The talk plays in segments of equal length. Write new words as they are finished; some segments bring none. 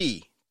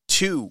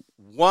2,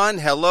 1.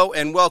 Hello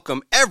and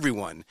welcome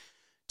everyone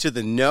to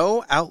the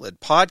No Outlet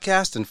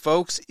Podcast. And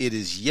folks, it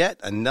is yet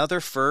another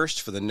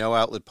first for the No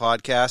Outlet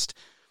Podcast.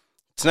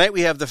 Tonight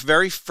we have the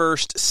very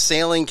first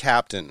sailing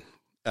captain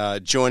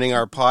joining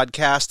our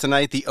podcast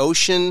tonight. The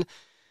ocean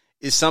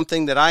is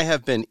something that I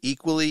have been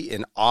equally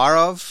in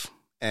awe of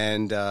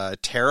and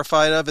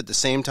terrified of at the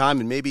same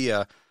time. And maybe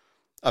a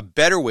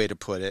better way to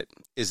put it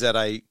is that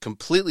I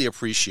completely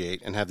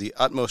appreciate and have the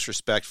utmost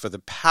respect for the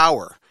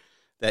power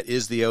that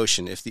is the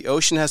ocean. If the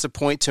ocean has a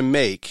point to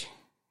make,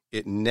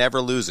 it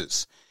never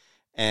loses.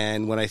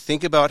 And when I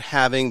think about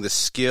having the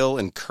skill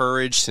and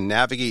courage to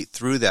navigate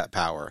through that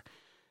power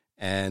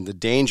and the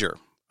danger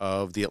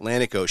of the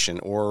Atlantic Ocean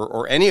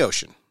or any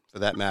ocean for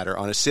that matter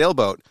on a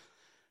sailboat,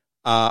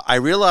 I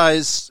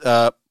realize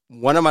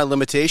one of my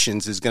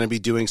limitations is going to be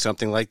doing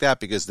something like that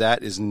because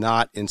that is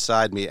not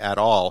inside me at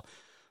all.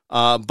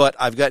 But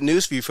I've got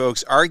news for you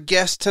folks. Our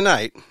guest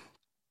tonight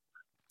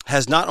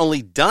has not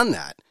only done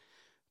that,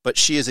 but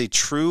she is a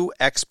true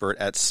expert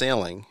at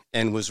sailing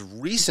and was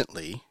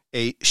recently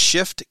a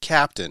shift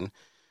captain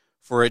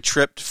for a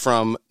trip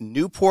from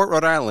Newport,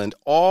 Rhode Island,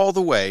 all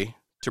the way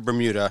to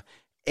Bermuda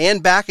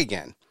and back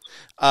again.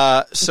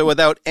 So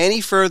without any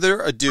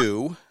further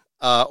ado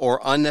or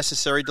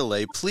unnecessary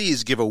delay,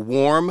 please give a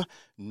warm,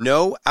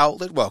 No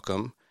Outlet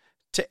welcome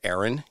to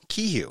Erin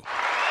Kehew.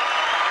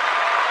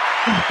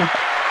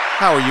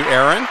 How are you,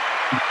 Erin?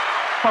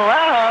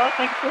 Hello.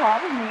 Thanks for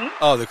having me.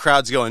 Oh, the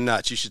crowd's going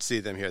nuts. You should see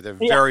them here. They're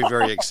very,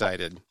 very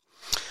excited.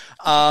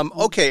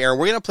 Okay, Erin,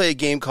 we're going to play a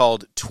game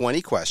called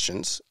 20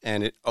 Questions,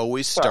 and it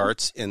always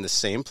starts in the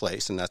same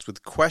place, and that's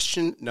with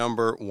question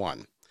number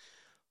 1.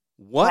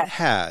 What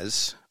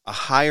has a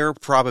higher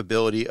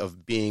probability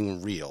of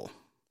being real?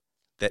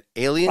 That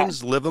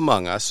aliens live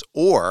among us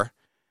or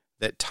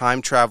that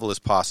time travel is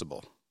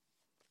possible?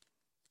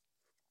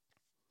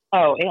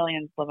 Oh,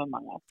 aliens live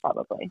among us,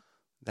 probably.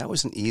 That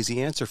was an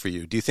easy answer for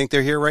you. Do you think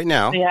they're here right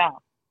now? Yeah.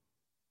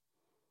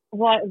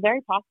 Well,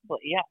 very possibly,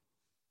 yeah.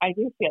 I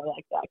do feel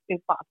like that is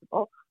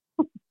possible.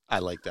 I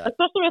like that.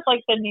 Especially with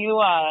like the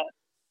new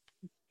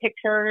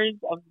pictures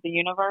of the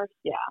universe.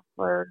 Yeah,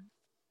 we're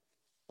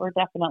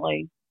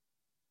definitely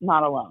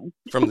not alone.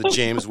 From the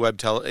James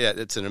Webb yeah,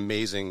 it's an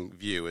amazing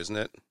view, isn't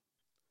it?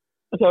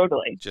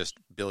 Totally. Just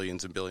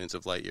billions and billions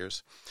of light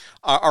years.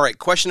 All right,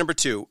 question number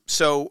 2.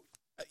 So,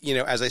 you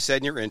know, as I said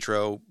in your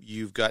intro,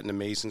 you've got an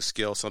amazing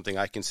skill, something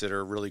I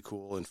consider really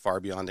cool and far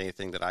beyond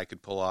anything that I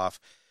could pull off.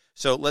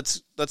 So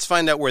let's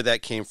find out where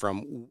that came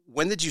from.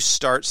 When did you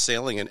start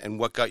sailing and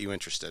what got you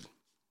interested?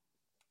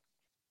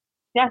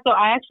 Yeah, so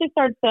I actually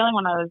started sailing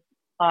when I was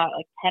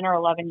like 10 or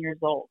 11 years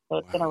old. So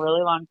it's been a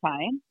really long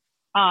time.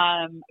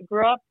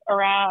 Grew up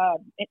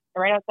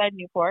right outside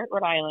Newport,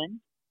 Rhode Island.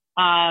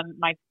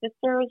 My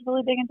sister was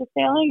really big into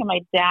sailing and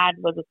my dad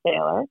was a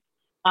sailor.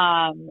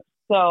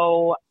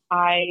 So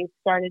I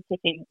started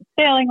taking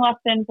sailing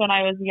lessons when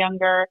I was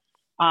younger,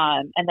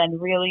 and then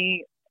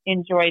really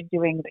enjoyed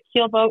doing the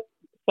keel boats.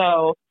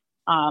 So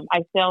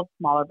I sailed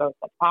smaller boats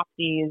like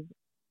Opties,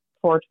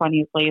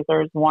 420s,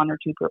 lasers, 1 or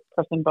 2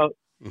 person boats,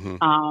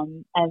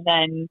 and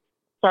then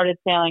started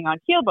sailing on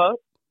keel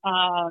boats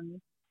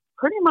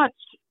pretty much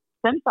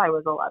since I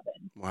was 11.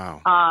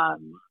 Wow.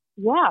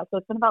 Yeah, so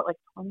it's been about like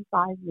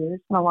 25 years,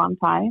 in a long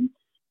time,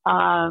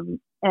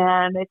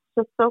 and it's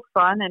just so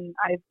fun. And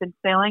I've been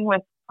sailing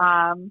with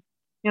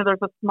there's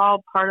a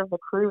small part of the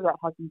crew that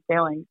has been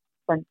sailing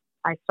since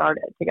I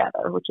started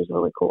together, which is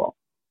really cool.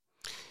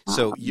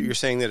 So you're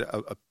saying that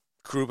a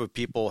group of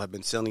people have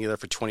been sailing together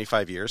for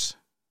 25 years?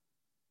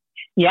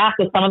 Yeah,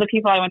 so some of the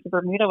people I went to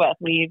Bermuda with,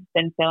 we've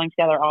been sailing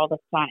together all this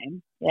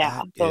time.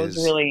 Yeah, that so it was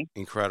really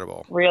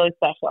incredible. Really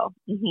special.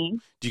 Mm-hmm.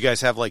 Do you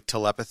guys have like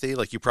telepathy?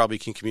 Like you probably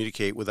can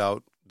communicate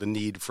without the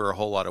need for a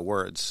whole lot of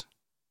words.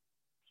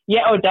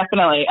 Yeah, oh,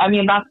 definitely. I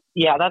mean, that's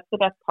the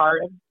best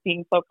part of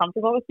being so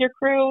comfortable with your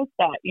crew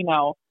that,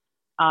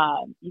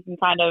 you can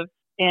kind of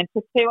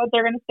anticipate what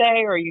they're going to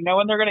say, or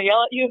when they're going to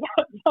yell at you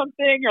about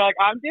something. You're like,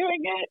 I'm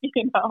doing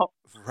it,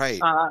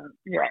 Right.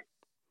 Yeah.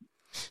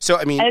 So,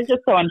 I mean... And it's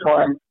just so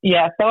important.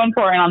 Yeah, so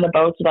important on the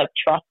boat to, like,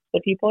 trust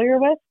the people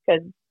you're with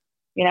because,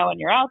 when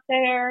you're out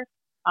there,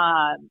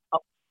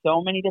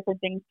 so many different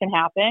things can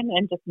happen,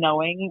 and just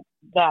knowing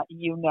that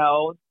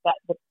that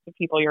the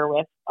people you're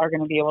with are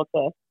going to be able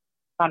to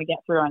kind of get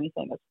through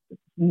anything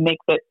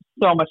makes it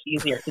so much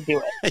easier to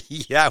do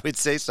it. Yeah, I would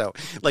say so.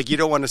 Like you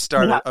don't want to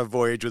start a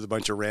voyage with a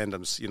bunch of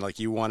randoms. Like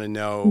you want to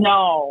know.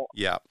 No.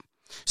 Yeah.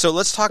 So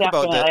let's talk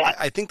about Definitely. that.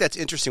 I think that's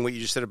interesting what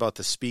you just said about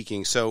the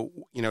speaking. So,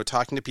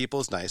 talking to people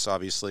is nice,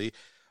 obviously,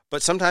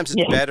 but sometimes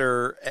it's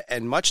better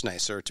and much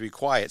nicer to be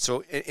quiet.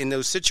 So in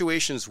those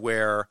situations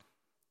where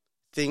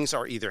things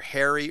are either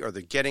hairy or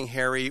they're getting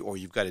hairy or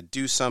you've got to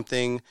do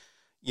something,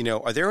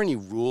 are there any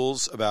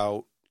rules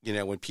about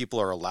when people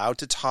are allowed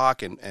to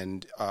talk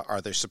and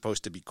are they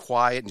supposed to be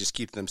quiet and just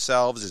keep to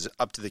themselves? Is it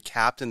up to the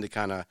captain to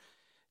kind of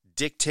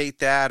dictate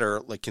that? Or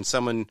like, can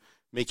someone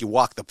make you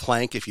walk the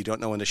plank if you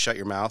don't know when to shut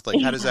your mouth?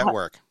 Like, how does that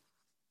work?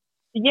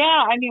 Yeah,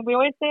 I mean, we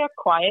always say a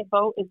quiet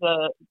boat is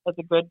a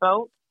good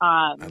boat.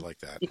 I like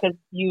that. Because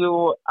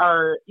you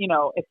are,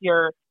 if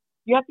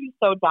you have to be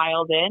so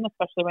dialed in,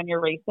 especially when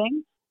you're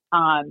racing,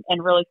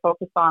 and really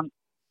focus on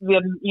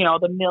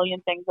the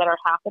million things that are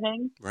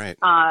happening. Right.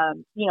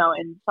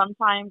 And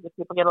sometimes if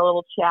people get a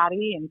little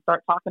chatty and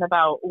start talking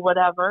about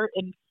whatever,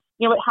 and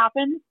it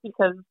happens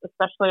because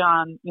especially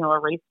on a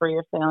race where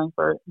you're sailing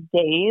for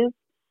days,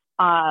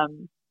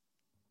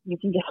 you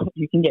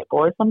can get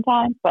bored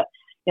sometimes. But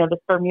this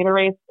Bermuda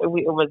race, it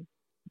was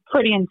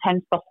pretty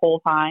intense the whole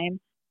time.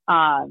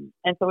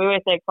 And so we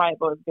always say quiet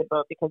boat is a good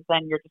boat because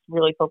then you're just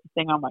really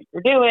focusing on what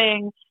you're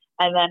doing.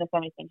 And then if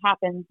anything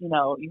happens, you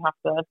have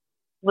to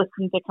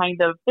listen to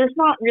there's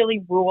not really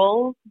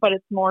rules, but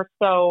it's more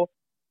so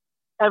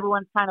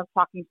everyone's kind of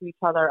talking to each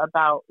other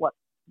about what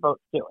the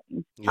boat's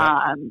doing.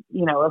 Yeah.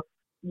 If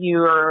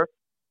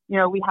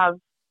we have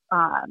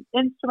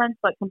instruments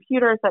like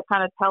computers that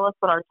kind of tell us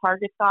what our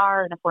targets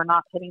are. And if we're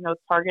not hitting those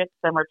targets,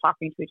 then we're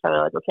talking to each other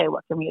like, okay,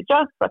 what can we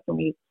adjust? What can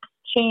we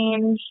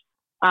change?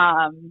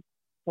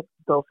 To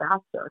go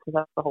faster, because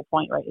that's the whole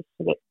point, right? Is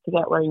to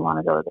get where you want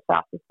to go the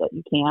fastest that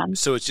you can.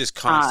 So it's just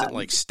constant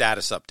like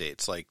status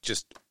updates, like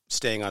just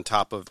staying on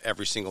top of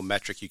every single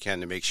metric you can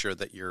to make sure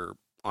that you're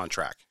on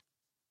track.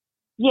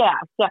 Yeah,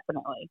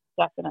 definitely.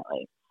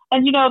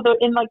 And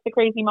in like the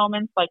crazy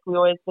moments, like we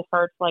always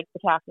defer to like the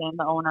captain,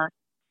 the owner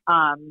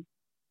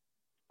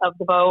of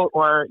the boat,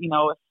 or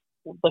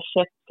if the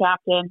ship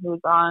captain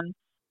who's on,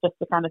 just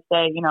to kind of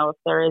say, if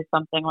there is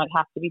something that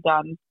has to be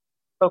done,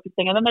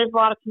 focusing. And then there's a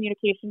lot of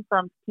communication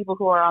from people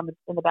who are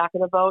in the back of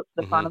the boat,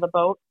 the front of the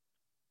boat.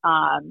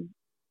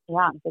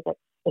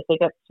 If they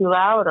get too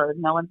loud or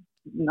no one's,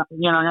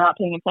 you're not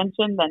paying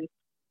attention, then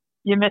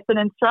you miss an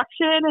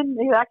instruction and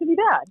that can be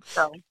bad.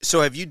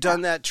 So have you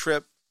done that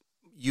trip?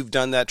 You've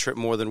done that trip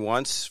more than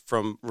once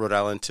from Rhode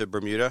Island to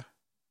Bermuda?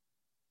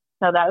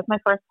 No, that was my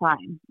first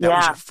time. That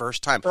was your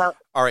first time.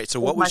 All right. So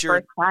what was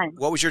your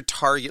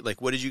target? Like,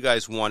 what did you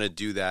guys want to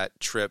do that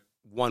trip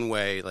one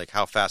way? Like,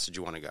 how fast did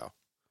you want to go?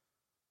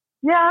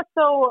 Yeah,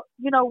 so,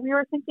 we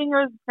were thinking it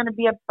was going to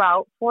be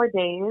about 4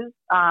 days,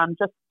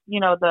 just,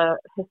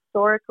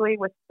 historically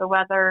with the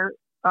weather,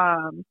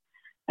 and,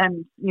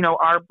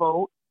 our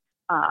boat,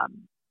 that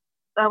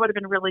would have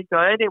been really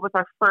good. It was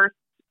our first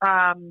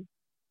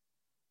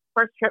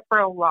trip for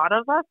a lot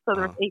of us. So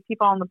there was 8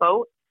 people on the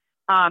boat,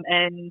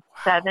 and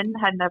 7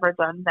 had never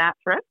done that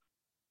trip.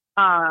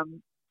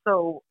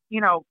 So,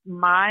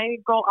 my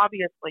goal,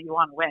 obviously you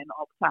want to win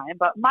all the time,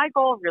 but my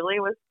goal really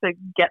was to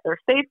get there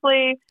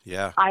safely.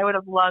 Yeah. I would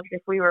have loved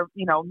if we were,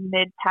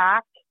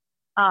 mid-pack,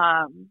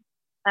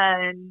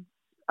 and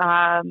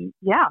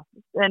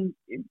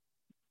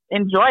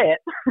enjoy it.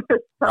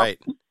 Right.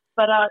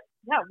 But,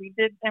 we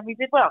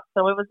did well.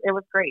 So it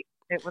was great.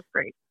 It was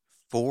great.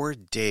 4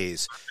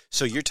 days.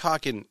 So you're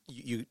talking,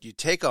 you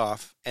take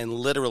off and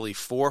literally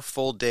 4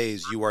 full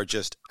days you are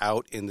just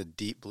out in the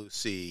deep blue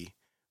sea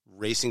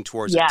racing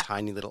towards a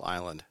tiny little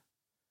island.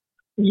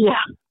 Yeah.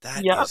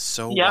 That is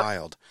so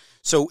wild.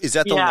 So is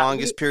that the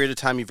longest period of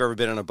time you've ever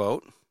been on a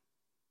boat?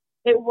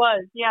 It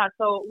was, yeah.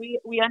 So we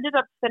ended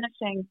up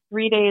finishing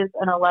 3 days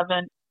and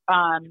 11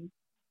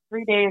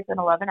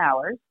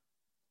 hours.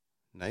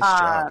 Nice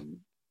job.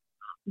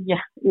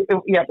 It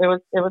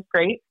was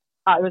great.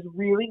 It was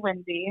really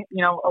windy.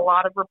 A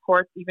lot of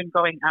reports, even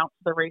going out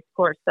to the race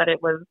course, that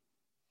it was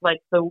like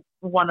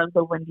one of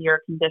the windier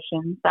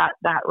conditions that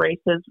race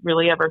has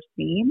really ever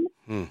seen.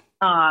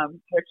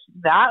 Which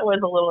that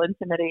was a little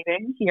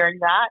intimidating, hearing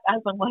that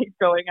as I'm like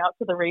going out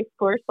to the race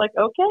course, like,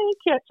 okay,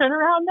 can't turn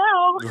around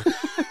now.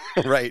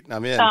 Right,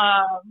 I'm in.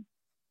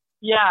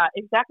 Yeah,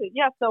 exactly.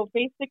 Yeah, so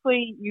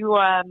basically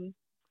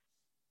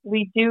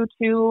we do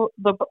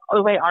the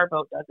way our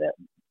boat does it.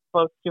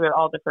 Boats do it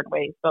all different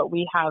ways, but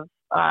we have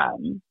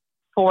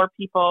 4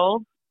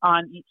 people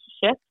on each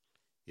shift.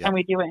 Yep. And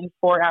we do it in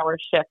 4-hour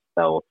shifts.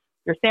 So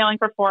you're sailing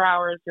for 4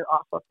 hours, you're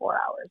off for 4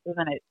 hours. And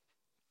then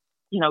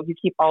you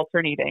keep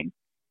alternating,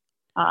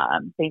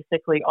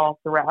 basically all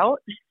throughout.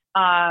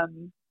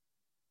 And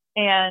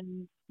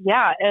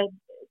yeah,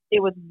 it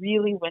was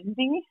really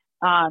windy.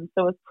 So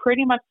it was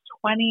pretty much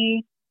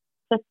 20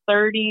 to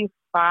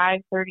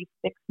 35,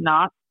 36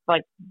 knots,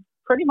 like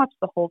pretty much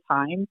the whole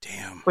time.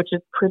 Damn. Which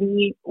is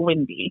pretty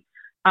windy.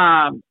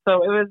 So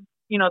it was,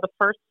 the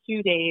first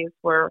 2 days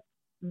were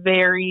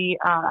very,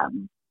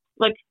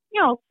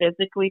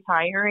 physically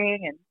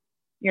tiring, and,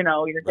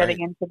 you're getting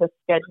into the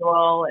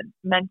schedule and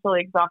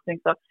mentally exhausting.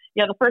 So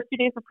yeah, the first 2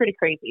 days were pretty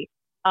crazy.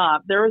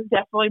 There was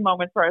definitely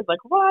moments where I was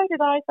like, why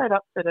did I sign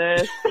up for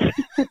this?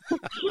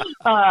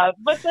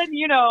 But then,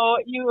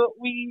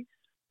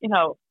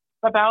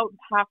 about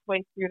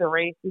halfway through the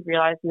race, we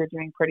realized we were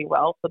doing pretty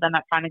well. So then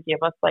that kind of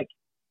gave us like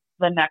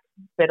the next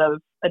bit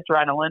of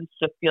adrenaline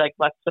to just be like,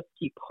 let's just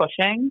keep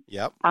pushing.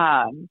 Yep.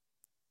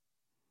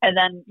 And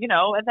then, you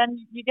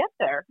get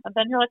there, and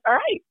then you're like, all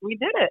right, we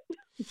did it.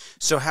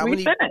 So how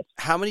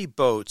many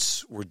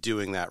boats were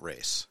doing that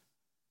race?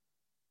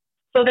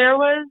 So there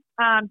was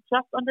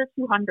just under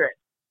 200.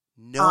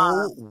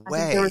 No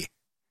way.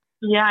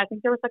 Yeah, I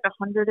think there was like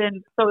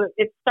 100 so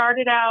it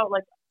started out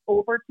like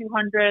over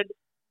 200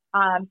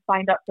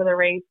 signed up for the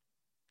race.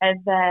 And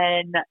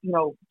then,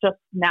 just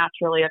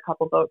naturally a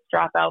couple boats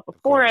drop out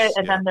before it.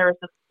 And then there was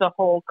the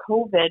whole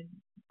COVID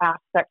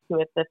aspect to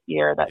it this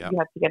year that you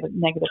had to get a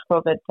negative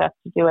COVID test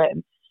to do it.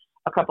 And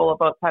a couple of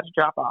boats had to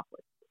drop off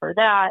for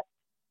that.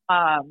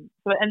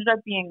 So it ended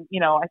up being,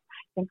 I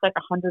think like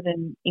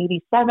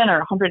 187 or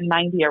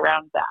 190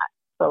 around that.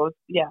 So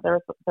there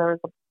was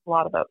a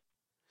lot of boats.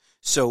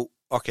 So,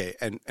 okay.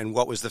 And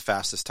what was the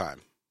fastest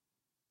time?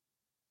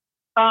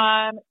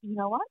 You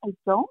know what? I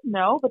don't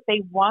know, but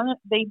they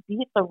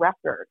beat the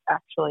record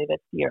actually this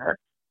year.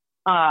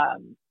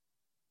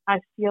 I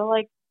feel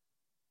like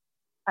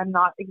I'm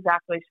not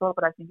exactly sure,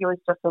 but I think it was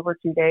just over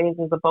 2 days.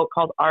 There's a boat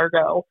called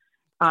Argo.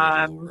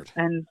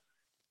 And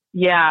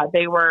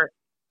they were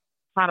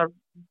kind of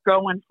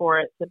going for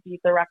it to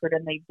beat the record,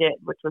 and they did,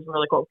 which was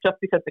really cool just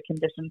because the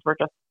conditions were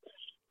just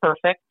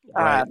perfect.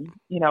 Right.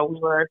 We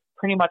were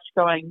pretty much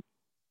going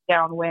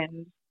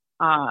downwind,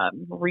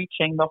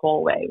 reaching the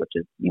whole way, which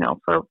is,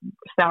 for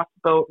fast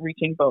boat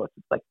reaching boats,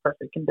 it's like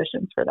perfect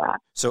conditions for that.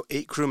 So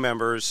 8 crew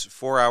members,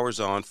 4 hours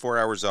on, 4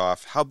 hours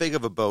off. How big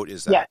of a boat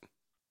is that? Yeah.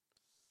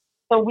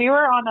 So we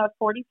were on a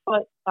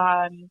 40-foot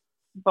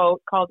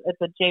boat called, it's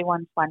a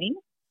J120.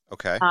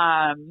 Okay.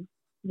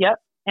 Yep.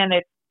 And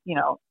it's,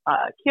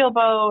 a keel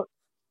boat.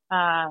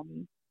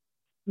 It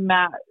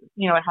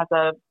has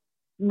a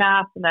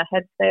mast and a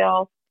head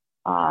sail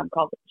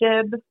called a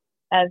jib.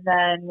 And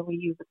then we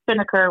use a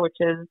spinnaker, which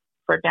is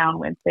for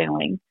downwind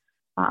sailing.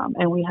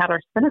 And we had our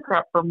spinnaker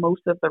up for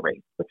most of the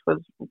race, which was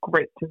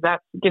great because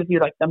that gives you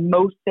like the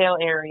most sail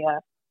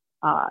area,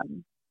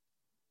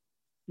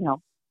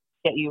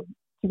 get you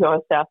to go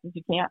as fast as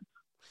you can.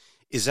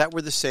 Is that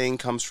where the saying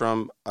comes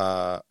from?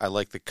 I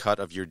like the cut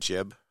of your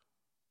jib.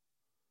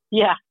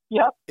 Yeah.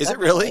 Yep. Is it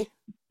really?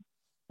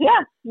 Yeah.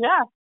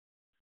 Yeah.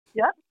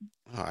 Yep.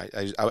 Oh, I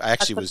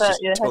actually was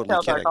just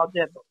totally kidding.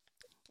 Jib.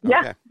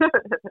 Yeah. Okay.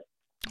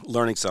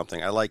 Learning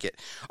something. I like it.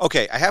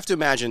 Okay, I have to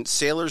imagine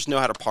sailors know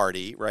how to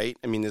party, right?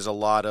 I mean, there's a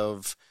lot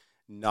of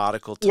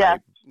nautical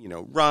type,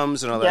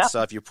 rums and all that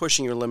stuff. You're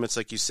pushing your limits,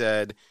 like you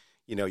said.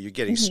 You're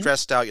getting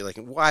stressed out. You're like,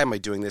 why am I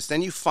doing this?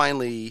 Then you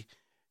finally,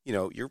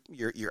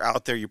 you're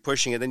out there, you're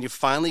pushing it. Then you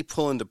finally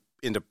pull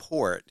into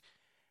port.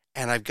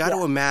 And I've got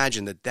to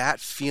imagine that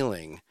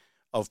feeling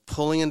of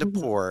pulling into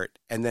port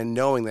and then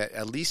knowing that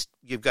at least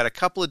you've got a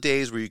couple of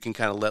days where you can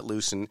kind of let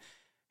loose and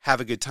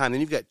have a good time.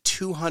 Then you've got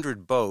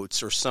 200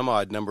 boats or some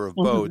odd number of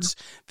boats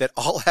that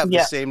all have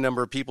the same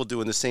number of people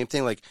doing the same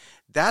thing. Like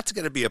that's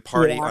going to be a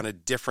party on a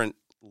different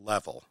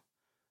level.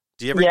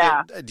 Do you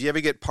ever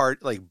get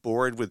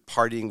bored with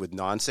partying with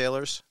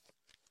non-sailors?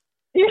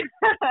 Yeah,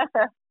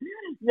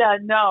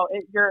 no,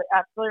 you're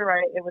absolutely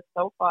right. It was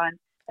so fun.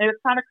 And it was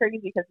kind of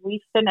crazy because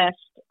we finished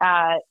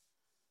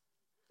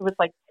it was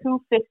like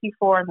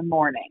 2:54 in the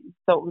morning.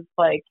 So it was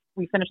like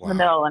we finished in the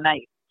middle of the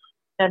night.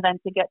 And then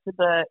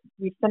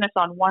we finished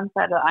on one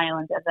side of the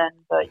island, and then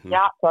the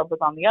yacht club was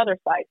on the other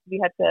side. So we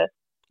had to,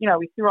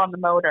 we threw on the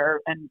motor,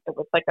 and it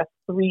was like a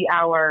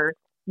 3-hour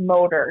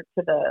motor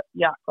to the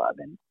yacht club.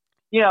 And,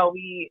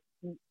 we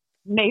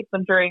made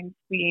some drinks.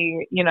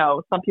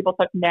 Some people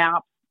took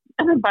naps.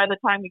 And then by the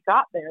time we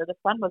got there, the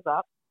sun was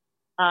up.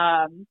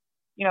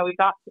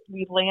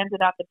 We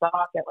landed at the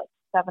dock at like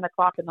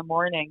 7:00 in the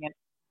morning, and,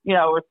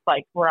 it's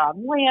like we're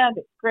on land.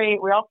 It's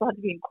great. We also had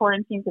to be in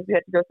quarantine because we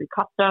had to go through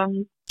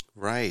customs.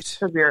 Right.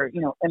 Because we're,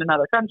 in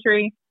another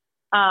country.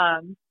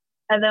 And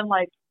then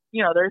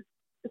there's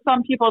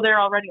some people there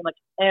already, like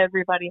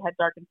everybody had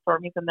dark and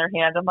stormies in their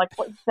hand. I'm like,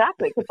 what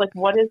exactly? Because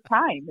what is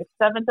time? It's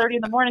 7:30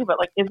 in the morning, but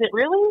is it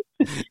really?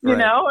 You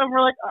know? And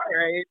we're like, all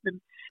right. And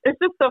it's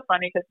just so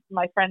funny because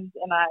my friends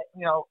and I,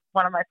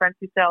 one of my friends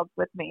who sailed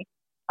with me,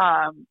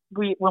 when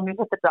we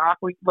hit the dock,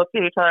 we looked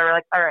at each other, we're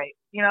like, all right,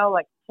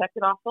 check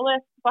it off the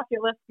list,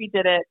 bucket list, we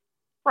did it.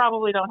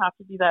 Probably don't have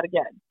to do that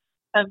again.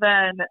 And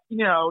then,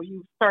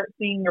 you start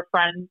seeing your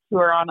friends who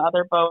are on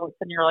other boats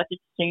and you're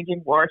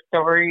exchanging war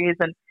stories.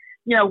 And,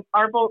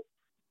 our boat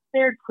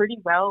fared pretty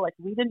well.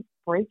 We didn't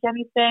break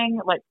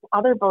anything.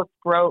 Other boats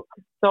broke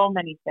so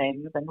many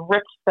things and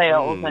ripped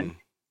sails and,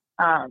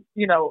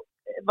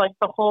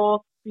 the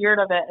whole spirit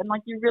of it. And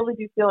you really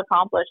do feel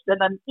accomplished. And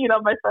then,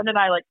 my friend and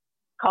I, a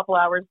couple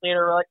hours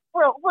later, we're like,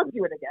 well, we'll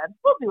do it again.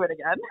 We'll do it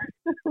again.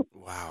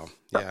 Wow.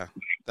 Yeah.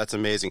 That's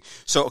amazing.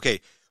 So, okay.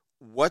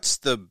 What's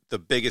the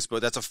biggest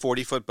boat? That's a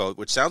 40-foot boat,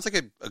 which sounds like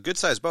a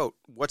good-sized boat.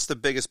 What's the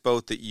biggest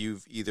boat that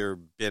you've either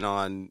been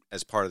on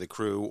as part of the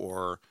crew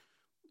or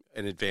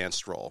an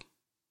advanced role?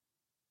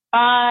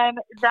 That's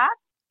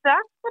the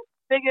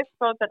biggest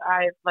boat that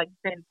I've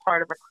been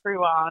part of a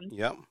crew on.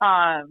 Yep.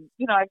 I've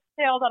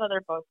sailed on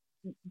other boats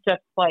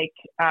just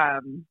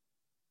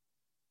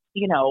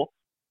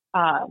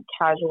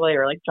casually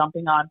or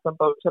jumping on from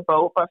boat to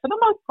boat, but for the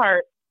most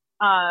part,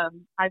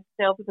 I've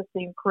sailed with the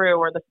same crew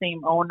or the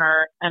same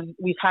owner, and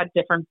we've had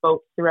different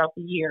boats throughout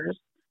the years.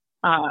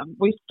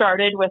 We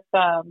started with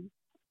a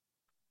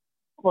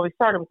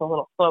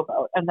little slow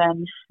boat, and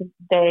then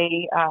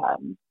they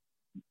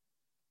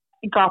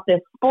got this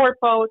sport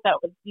boat that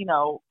was,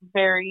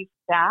 very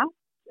fast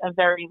and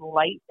very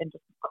light and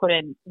just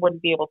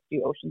wouldn't be able to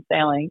do ocean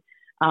sailing.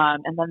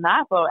 And then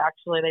that boat,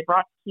 actually, they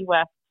brought to Key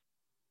West.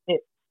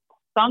 It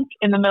sunk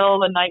in the middle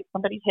of the night.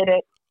 Somebody hit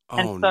it.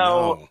 Oh,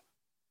 no.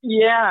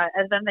 Yeah.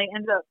 And then they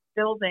ended up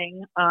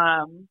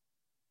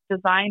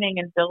designing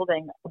and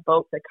building a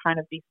boat that kind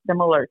of be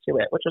similar to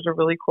it, which was a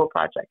really cool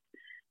project.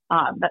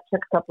 That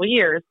took a couple of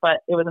years,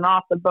 but it was an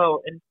awesome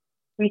boat. And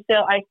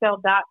I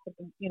sailed that for,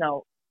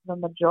 the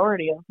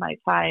majority of my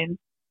time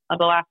of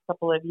the last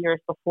couple of years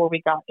before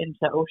we got into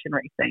ocean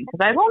racing. Because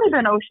I've only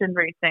been ocean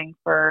racing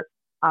for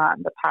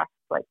the past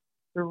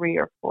 3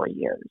 or 4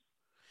 years.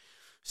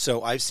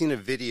 So I've seen a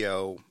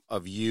video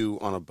of you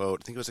on a boat.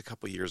 I think it was a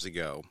couple of years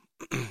ago.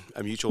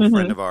 A mutual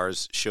friend of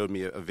ours showed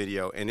me a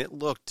video, and it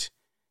looked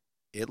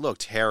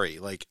hairy.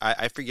 Like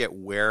I forget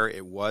where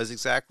it was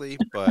exactly,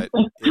 but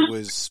it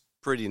was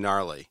pretty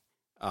gnarly.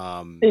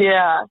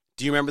 Yeah.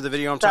 Do you remember the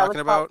video I'm talking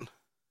about?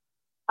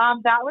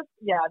 That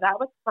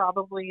was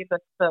probably the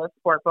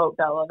sport boat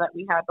Bella that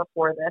we had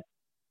before this.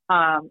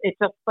 It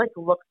just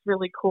looks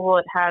really cool.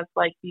 It has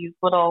these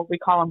little, we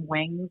call them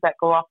wings that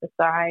go off the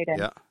side.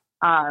 And,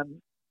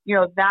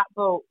 that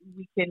boat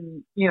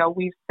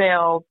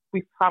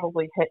we've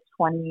probably hit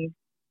 20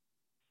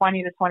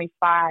 to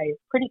 25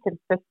 pretty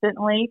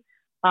consistently,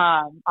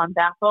 on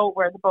that boat,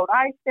 where the boat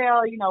I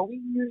sail,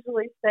 we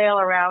usually sail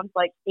around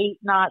 8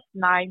 knots,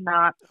 9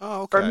 knots.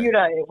 Oh, okay.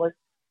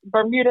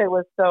 Bermuda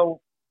was so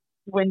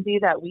windy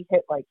that we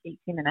hit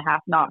 18.5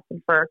 knots.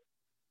 And for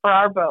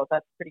our boat,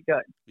 that's pretty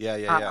good.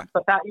 Yeah.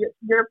 But that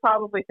you're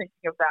probably thinking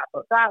of that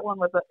boat. That one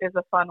is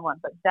a fun one,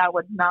 but that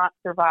would not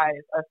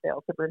survive a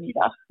sail to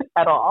Bermuda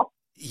at all.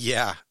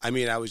 Yeah, I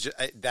mean,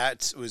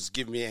 that was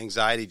giving me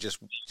anxiety just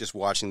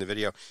watching the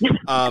video.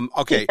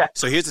 Okay, Yeah.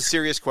 So here's a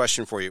serious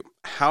question for you: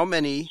 how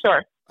many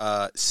Sure.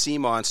 Sea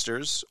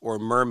monsters or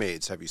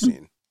mermaids have you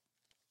seen?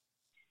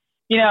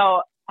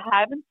 I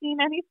haven't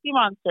seen any sea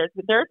monsters,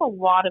 but there's a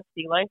lot of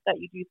sea life that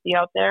you do see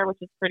out there, which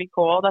is pretty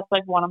cool. That's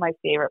one of my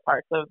favorite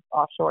parts of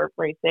offshore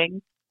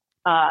racing.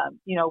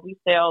 We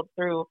sailed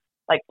through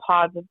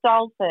pods of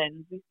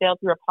dolphins. We sailed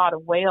through a pod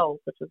of whales,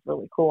 which was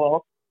really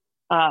cool.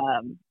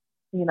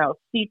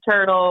 Sea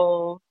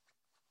turtles.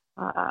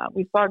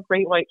 We saw a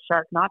great white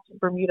shark, not to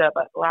Bermuda,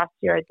 but last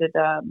year I did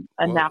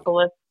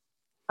Annapolis.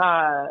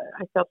 I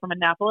sailed from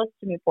Annapolis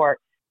to Newport.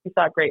 We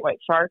saw a great white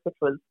shark,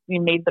 we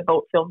made the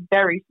boat feel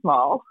very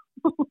small.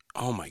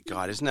 Oh my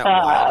God, isn't that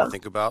wild to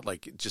think about?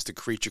 Just a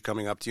creature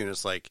coming up to you and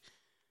it's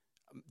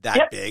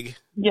that big.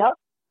 Yep.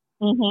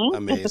 Mm-hmm.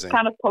 Amazing. It just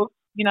kind of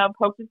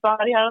poked his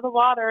body out of the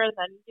water and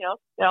then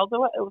sailed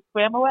away,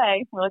 swam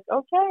away. We're like,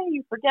 okay,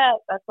 you forget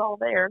that's all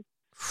there.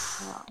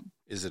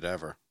 Is it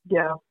ever?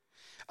 Yeah.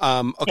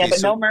 Okay. Yeah, but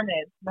so no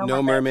mermaids.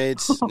 No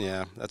mermaids.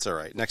 Yeah, that's all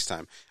right. Next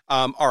time.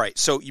 All right.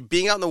 So you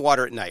being out in the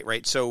water at night,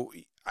 right? So,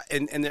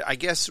 and I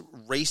guess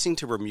racing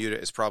to Bermuda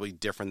is probably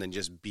different than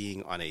just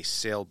being on a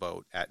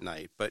sailboat at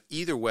night. But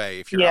either way,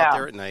 if you're out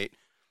there at night,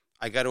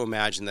 I got to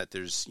imagine that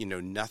there's,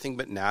 nothing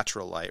but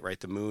natural light, right?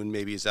 The moon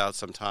maybe is out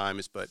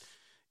sometimes, but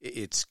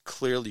it's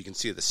clearly, you can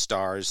see the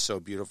stars, so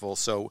beautiful.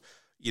 So,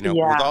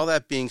 with all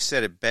that being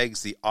said, it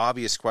begs the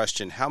obvious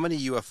question: how many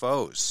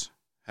UFOs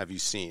have you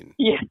seen?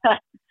 Yeah.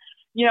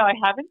 I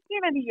haven't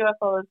seen any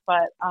UFOs,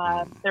 but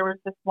there was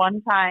this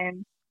one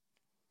time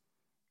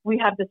we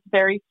had this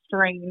very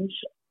strange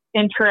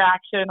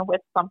interaction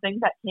with something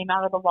that came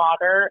out of the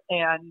water,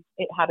 and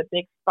it had a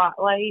big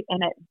spotlight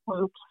and it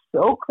moved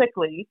so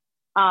quickly.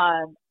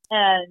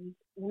 And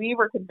we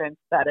were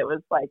convinced that it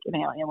was an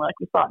alien.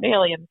 We saw an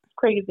alien. It's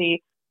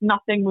crazy.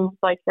 Nothing moves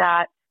like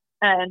that.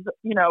 And,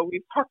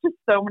 we've talked to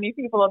so many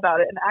people about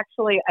it. And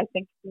actually, I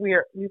think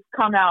we've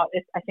come out.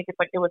 I think it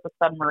was a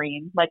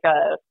submarine,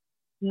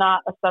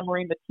 not a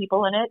submarine with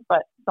people in it,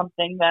 but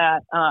something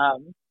that,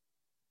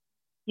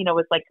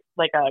 was like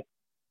a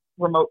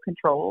remote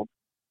control.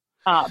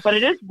 But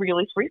it is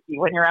really freaky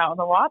when you're out in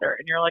the water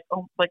and you're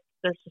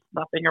there's just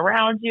nothing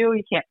around you.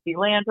 You can't see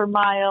land for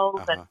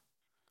miles. Uh-huh.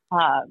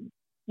 And,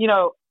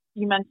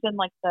 you mentioned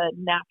the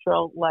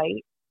natural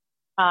light.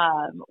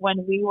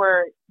 When we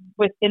were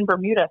in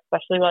Bermuda,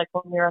 especially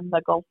when we were in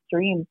the Gulf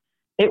Stream,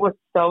 it was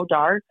so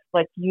dark.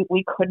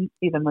 We couldn't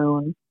see the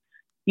moon.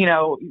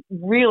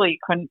 Really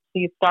couldn't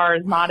see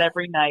stars, not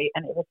every night.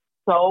 And it was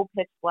so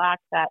pitch black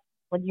that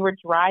when you were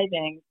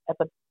driving at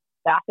the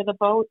back of the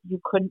boat, you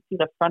couldn't see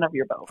the front of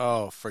your boat.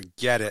 Oh,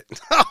 forget it.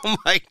 Oh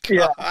my God.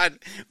 Yeah.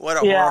 What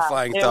a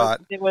horrifying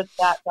thought. It was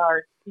that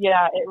dark.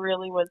 Yeah, it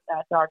really was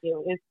that dark. It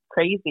was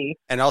crazy.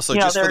 And also,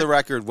 just for the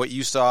record, what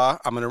you saw,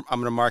 I'm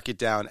gonna mark it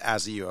down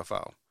as a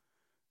UFO.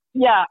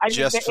 Yeah,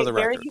 just for the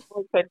record. Very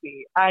easily could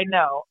be. I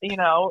know.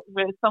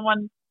 With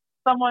someone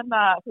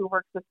who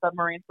works with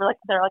submarines,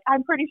 they're like,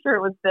 I'm pretty sure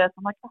it was this.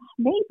 I'm like,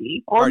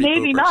 maybe, or Party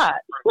maybe poopers. not.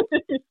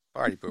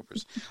 Party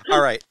poopers.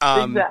 All right.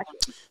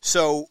 Exactly.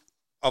 So,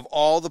 of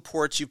all the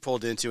ports you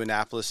pulled into,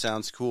 Annapolis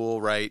sounds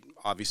cool, right?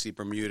 Obviously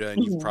Bermuda,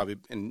 and you've probably,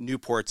 and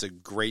Newport's a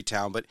great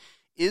town. But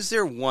Is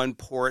there one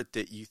port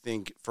that you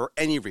think, for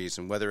any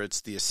reason, whether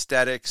it's the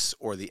aesthetics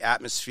or the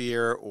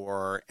atmosphere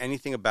or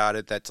anything about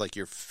it, that's like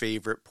your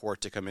favorite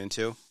port to come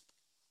into?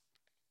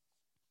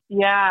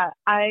 Yeah,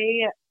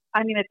 I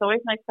mean, it's always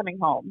nice coming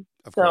home.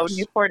 Of So course.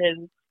 Newport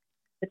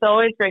it's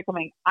always great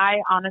coming. I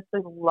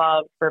honestly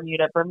love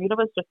Bermuda. Bermuda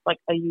was just like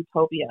a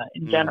utopia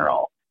in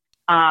general.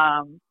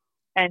 And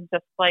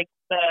just like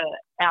the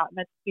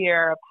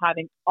atmosphere of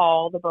having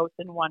all the boats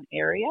in one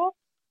area.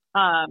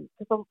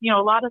 Because, you know,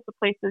 a lot of the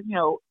places, you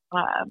know,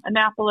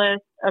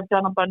 Annapolis, I've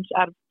done a bunch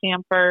out of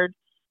Stamford.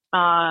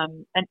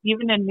 And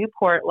even in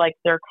Newport, like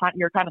you're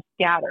kind of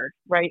scattered,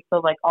 right? So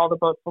like all the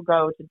boats will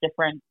go to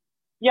different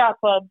yacht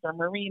clubs or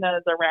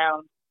marinas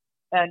around.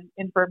 And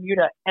in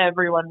Bermuda,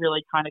 everyone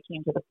really kind of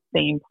came to the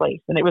same place.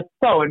 And it was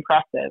so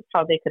impressive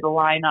how they could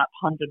line up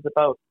hundreds of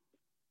boats,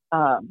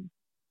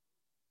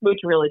 which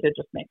really did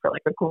just make for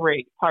like a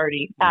great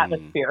party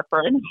atmosphere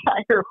for an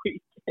entire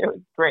week. It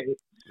was great.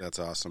 That's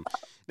awesome.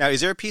 Now,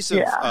 is there a piece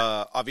of,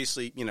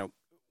 obviously, you know,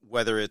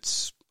 whether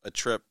it's a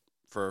trip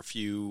for a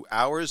few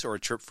hours or a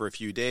trip for a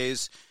few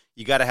days,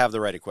 you got to have the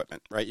right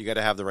equipment, right? You got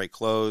to have the right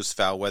clothes,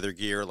 foul weather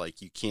gear.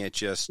 Like you can't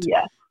just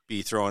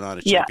be throwing on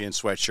a champion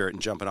sweatshirt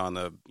and jumping on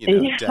the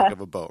deck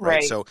of a boat,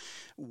 right? So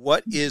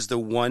what is the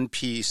one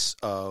piece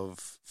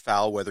of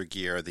foul weather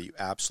gear that you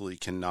absolutely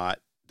cannot,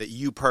 that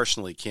you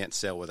personally can't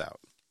sail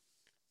without?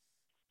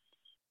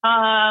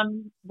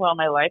 Well,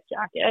 my life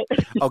jacket.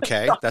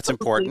 Okay, that's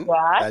important.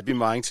 That'd be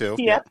mine too.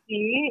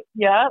 TFC,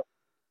 yep.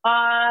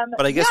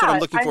 But I guess what I'm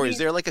looking for, is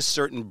there like a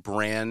certain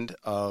brand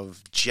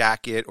of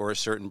jacket or a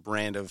certain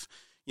brand of,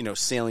 you know,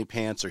 sailing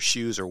pants or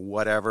shoes or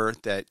whatever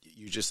that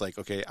you just like,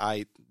 okay,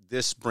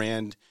 this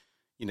brand,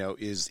 you know,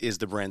 is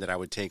the brand that I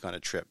would take on a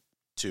trip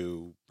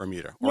to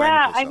Bermuda? Or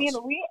I mean,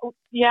 we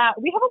have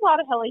a lot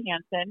of Helly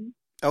Hansen.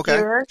 Okay,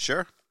 here,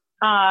 sure.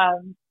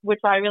 Which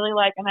I really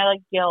like, and I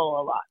like Gill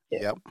a lot too.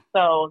 Yep.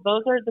 So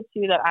those are the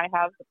two that I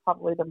have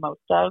probably the most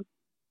of.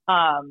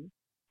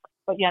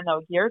 But yeah,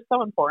 no, gear is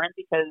so important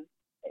because,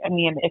 I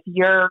mean, if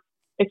you're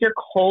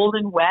cold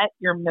and wet,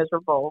 you're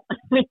miserable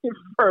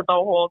for the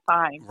whole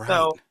time. Right.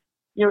 So,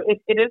 you know,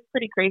 it is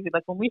pretty crazy.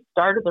 Like when we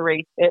started the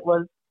race, it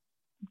was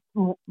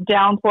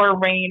downpour,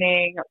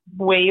 raining,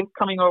 waves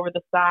coming over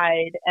the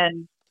side,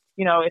 and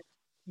you know,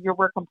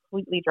 we're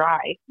completely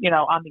dry, you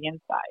know, on the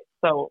inside.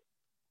 So,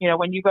 you know,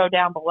 when you go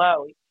down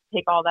below, you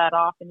take all that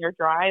off and you're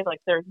dry. Like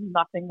there's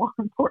nothing more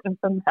important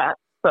than that.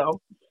 So,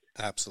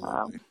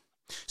 absolutely.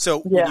 So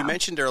when you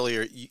mentioned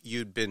earlier,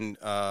 you'd been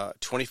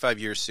 25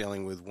 years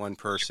sailing with one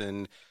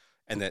person,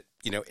 and that,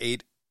 you know,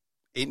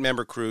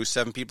 eight-member crew,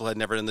 7 people had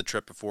never done the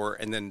trip before,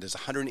 and then there's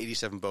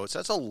 187 boats.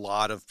 That's a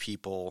lot of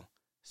people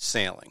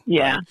sailing.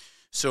 Yeah. Right?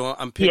 So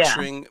I'm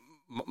picturing,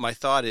 my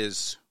thought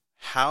is,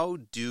 how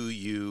do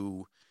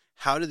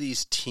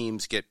these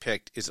teams get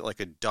picked? Is it like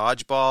a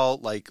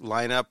dodgeball like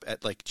lineup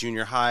at like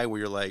junior high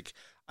where you're like,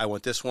 I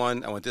want this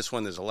one,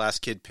 there's a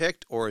last kid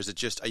picked? Or is it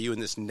just, are you in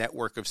this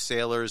network of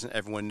sailors and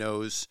everyone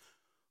knows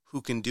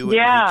who can do it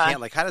and who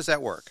can't? Like, how does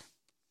that work?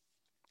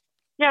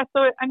 Yeah,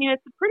 so, I mean,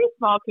 it's a pretty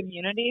small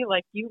community.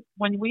 Like,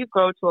 when we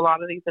go to a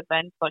lot of these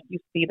events, like, you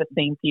see the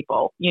same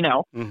people, you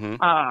know.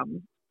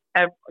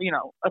 You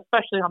know,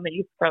 especially on the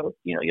East Coast,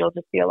 you know, you'll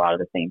just see a lot of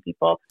the same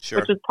people,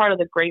 which is part of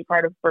the great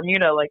part of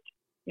Bermuda. Like,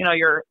 you know,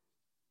 you're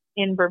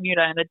in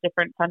Bermuda in a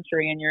different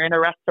country and you're in a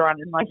restaurant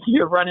and, like,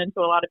 you run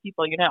into a lot of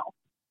people, you know.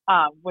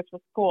 Which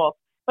was cool.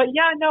 But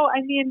yeah, no,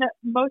 I mean,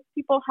 most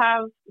people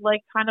have like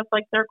kind of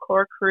like their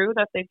core crew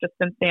that they've just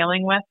been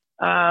sailing with,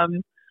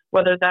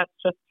 whether that's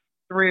just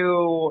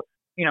through,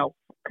 you know,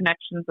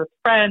 connections with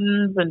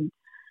friends and,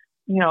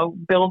 you know,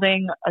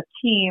 building a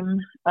team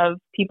of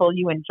people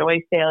you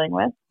enjoy sailing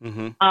with.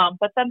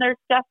 But then there's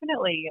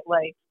definitely,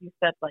 like you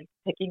said, like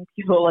picking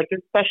people, like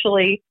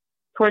especially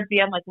towards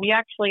the end, like we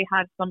actually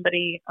had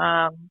somebody,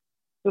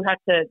 who had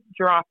to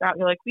drop out.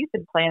 You're like, we've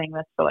been planning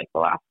this for like the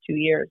last 2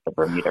 years, the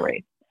Bermuda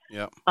race.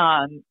 Yeah.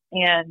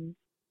 And,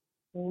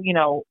 you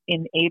know,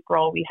 in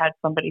April, we had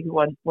somebody who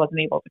wasn't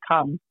able to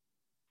come.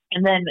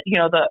 And then, you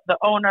know, the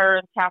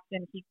owner, the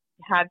captain, he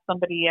had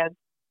somebody as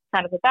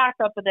kind of a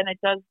backup, but then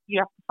you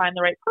have to find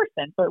the right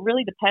person. So it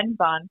really depends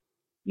on,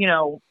 you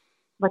know,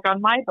 like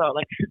on my boat,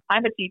 like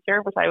I'm a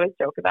teacher, which I always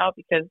joke about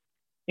because,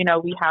 you know,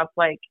 we have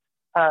like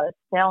a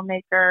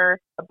sailmaker,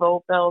 a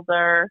boat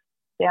builder,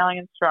 sailing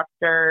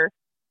instructor,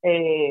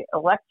 a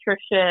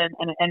electrician,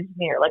 and an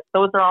engineer. Like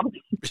those are all,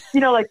 you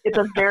know, like it's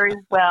a very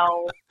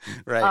well,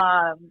 right.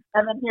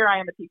 And then here I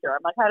am a teacher. I'm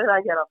like, how did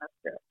I get on this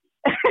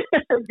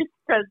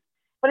trip?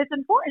 But it's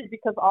important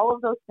because all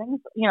of those things,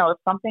 you know, if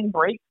something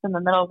breaks in the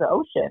middle of the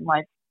ocean,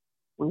 like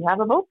we have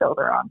a boat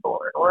builder on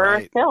board or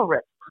a sail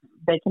rip,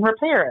 they can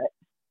repair it.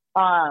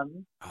 Oh,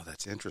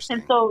 that's interesting.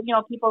 And so, you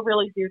know, people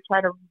really do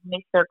try to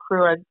make their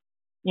crew as,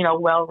 you know,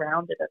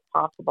 well-rounded as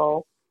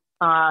possible.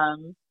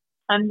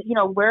 And, you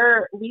know,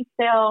 we're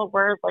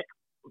like,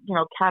 you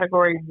know,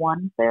 category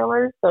 1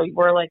 sailors. So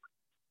we're like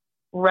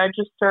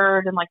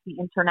registered in like the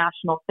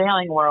international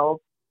sailing world,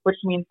 which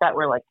means that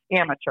we're like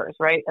amateurs,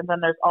 right? And then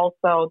there's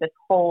also this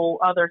whole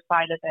other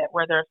side of it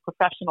where there's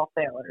professional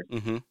sailors.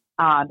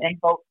 and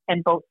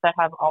boats that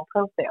have all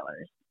pro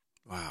sailors.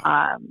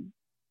 Wow.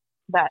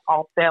 That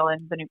all sail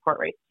in the Newport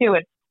race too.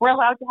 And we're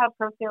allowed to have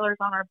pro sailors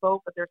on our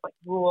boat, but there's like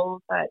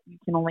rules that you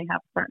can only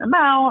have a certain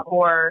amount,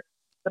 or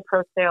the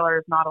pro sailor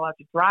is not allowed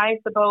to drive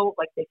the boat.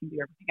 Like they can do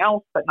everything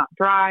else, but not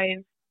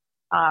drive,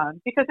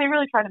 because they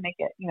really try to make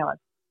it, as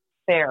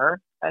fair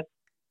as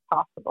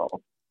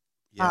possible.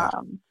 Yeah.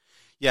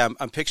 Yeah.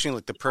 I'm picturing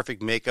like the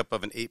perfect makeup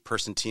of an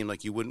 8-person team.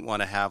 Like you wouldn't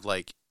want to have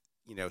like,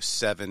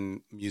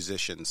 7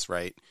 musicians,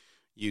 right?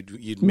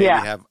 You'd maybe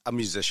have a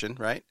musician,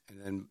 right?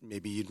 And then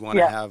maybe you'd want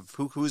to have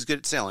who's good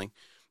at sailing,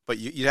 but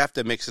you'd have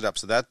to mix it up.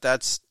 So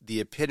that's the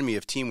epitome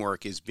of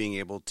teamwork, is being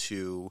able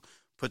to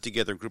put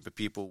together a group of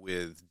people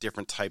with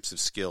different types of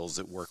skills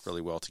that work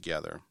really well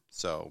together.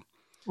 So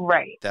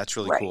that's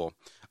really cool.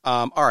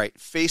 All right.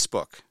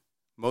 Facebook,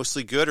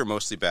 mostly good or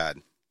mostly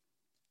bad?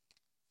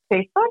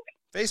 Facebook.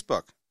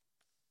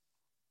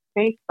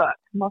 Mostly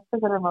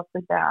good or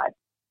mostly bad?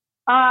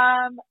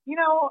 I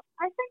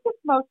think it's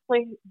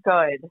mostly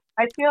good.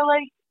 I feel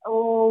like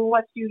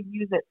what you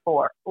use it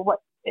for,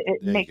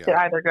 it makes it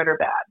either good or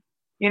bad.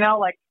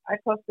 Like I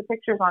post the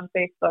pictures on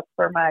Facebook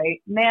for my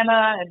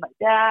Nana and my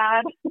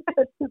dad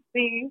to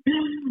see.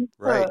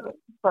 Right.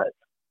 But,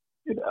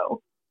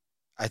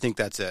 I think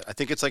that's it. I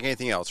think it's like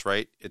anything else,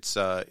 right? It's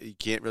you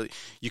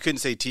couldn't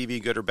say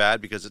TV good or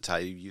bad because it's how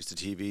you use the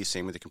TV.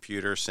 Same with the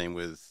computer, same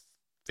with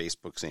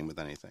Facebook, same with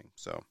anything.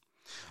 So.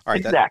 All right,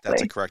 exactly.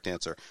 That's a correct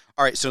answer.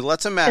 All right, so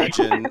let's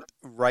imagine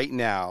right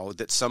now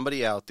that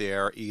somebody out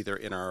there, either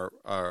in our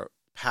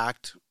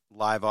packed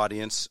live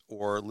audience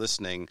or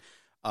listening,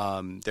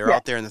 they're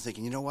out there and they're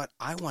thinking, you know what,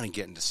 I want to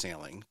get into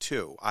sailing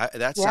too.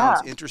 That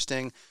sounds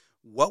interesting.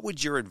 What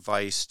would your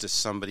advice to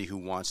somebody who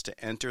wants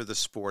to enter the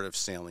sport of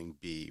sailing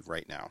be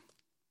right now?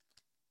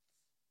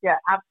 Yeah,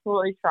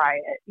 absolutely try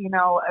it.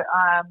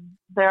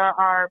 There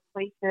are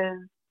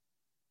places,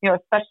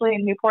 especially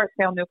in Newport.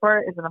 Sail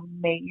Newport is an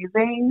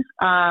amazing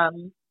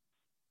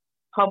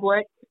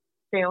public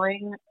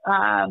sailing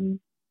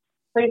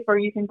place where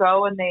you can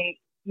go and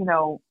you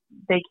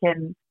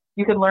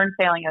can learn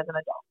sailing as an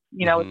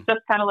adult. It's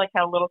just kind of like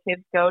how little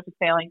kids go to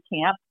sailing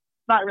camp.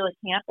 It's not really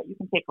camp, but you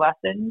can take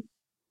lessons,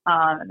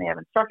 and they have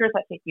instructors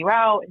that take you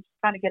out and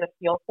just kind of get a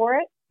feel for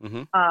it.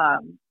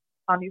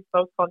 On these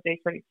boats called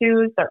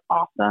J32s, they're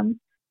awesome.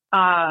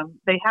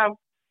 They have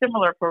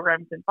similar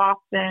programs in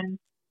Boston.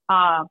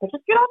 But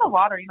just get on the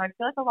water. I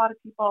feel like a lot of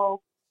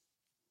people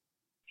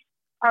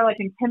are like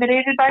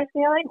intimidated by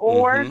sailing,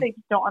 or they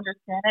just don't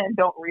understand it and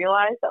don't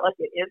realize that like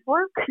it is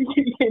work.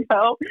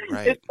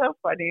 Right. It's so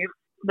funny.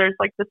 There's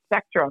like the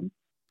spectrum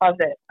of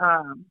it.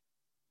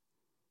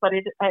 But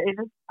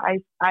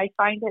I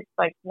find it's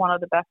like one of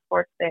the best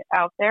sports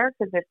out there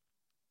because it's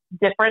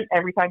different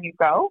every time you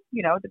go.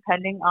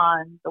 Depending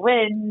on the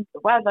wind, the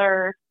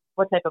weather,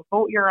 what type of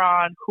boat you're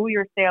on, who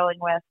you're sailing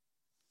with.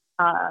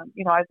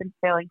 I've been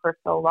sailing for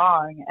so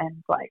long,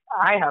 and like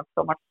I have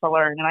so much to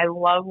learn, and I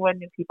love when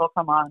new people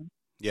come on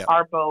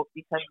our boat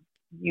because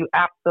you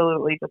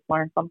absolutely just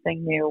learn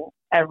something new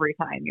every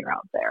time you're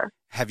out there.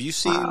 Have you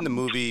seen the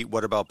movie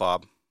What About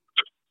Bob?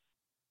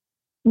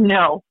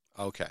 No.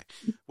 Okay.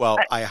 Well,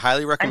 I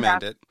highly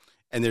recommend it.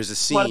 And there's a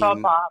scene, What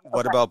About Bob?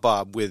 What About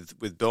Bob,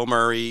 with Bill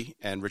Murray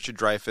and Richard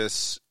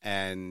Dreyfuss.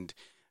 And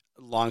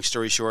long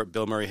story short,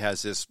 Bill Murray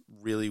has this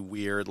really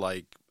weird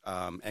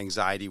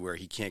anxiety where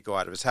he can't go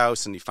out of his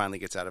house, and he finally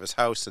gets out of his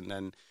house, and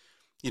then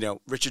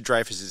Richard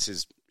Dreyfuss is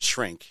his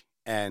shrink,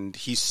 and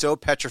he's so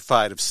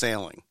petrified of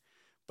sailing,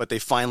 but they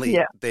finally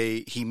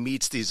he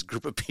meets these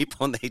group of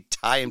people and they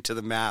tie him to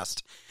the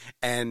mast,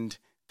 and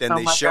then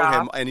they show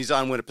him, and he's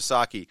on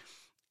Winnipesaukee,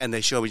 and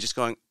they show him he's just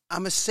going,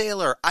 I'm a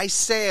sailor, I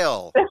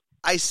sail.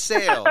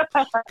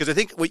 Because I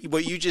think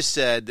what you just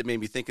said that made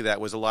me think of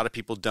that was a lot of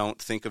people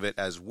don't think of it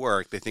as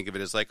work. They think of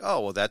it as like, oh,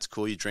 well, that's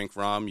cool. You drink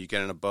rum, you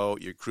get in a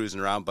boat, you're cruising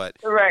around. But,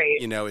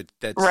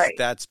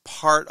 that's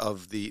part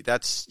of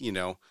that's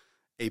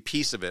a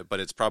piece of it, but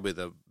it's probably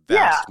the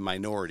vast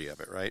minority of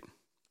it, right?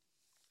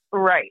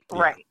 Right.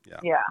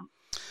 Yeah.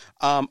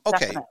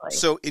 Okay. Definitely.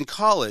 So in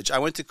college, I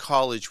went to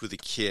college with a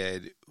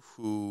kid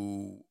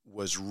who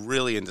was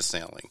really into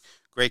sailing.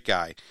 Great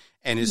guy.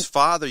 And his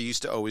father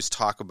used to always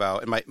talk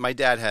about, and my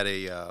dad had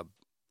a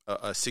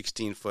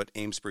 16-foot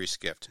Amesbury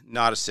skiff,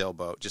 not a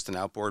sailboat, just an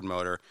outboard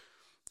motor.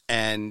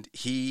 And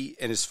he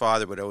and his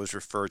father would always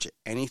refer to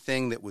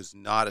anything that was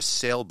not a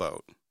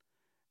sailboat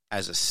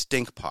as a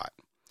stink pot.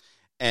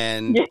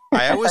 And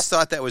I always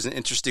thought that was an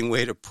interesting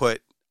way to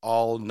put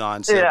all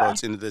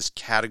non-sailboats into this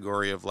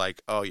category of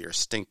like, oh, you're a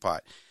stink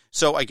pot.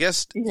 So I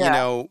guess,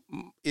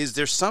 is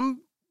there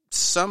some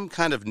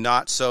kind of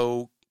not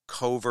so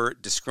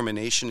covert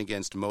discrimination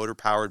against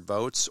motor-powered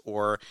boats?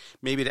 Or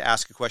maybe to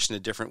ask a question a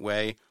different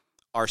way,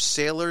 are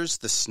sailors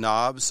the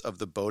snobs of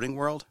the boating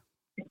world?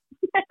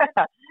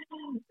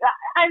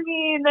 I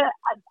mean,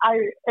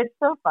 it's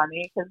so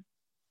funny because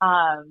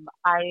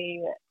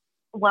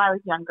when I was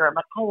younger, I'm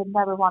like, I would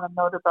never want a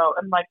motorboat.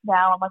 And like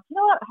now I'm like, you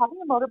know what? Having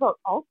a motorboat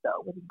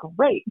also would be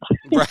great.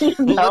 Right.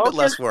 A little bit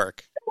less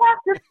work. Yeah,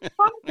 just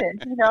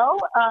function,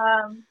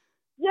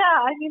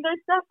 I mean, there's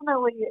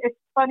definitely, it's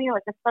funny,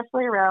 like,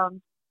 especially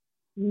around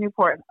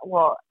Newport,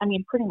 well, I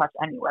mean, pretty much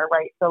anywhere,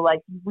 right? So, like,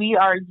 we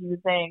are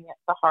using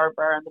the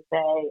harbor and the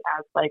bay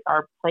as, like,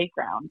 our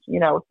playground, you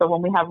know? So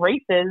when we have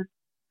races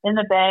in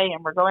the bay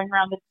and we're going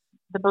around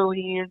the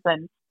buoys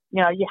and,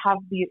 you know, you have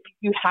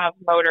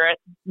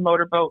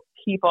motorboat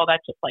people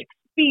that just, like,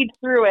 speed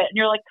through it. And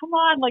you're like, come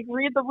on, like,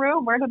 read the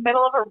room. We're in the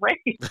middle of a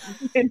race,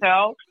 you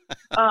know?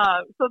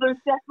 So there's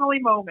definitely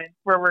moments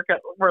where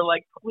we're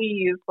like,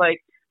 please,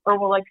 like, or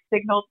we'll, like,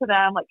 signal to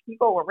them, like, can you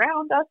go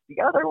around us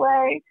the other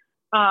way?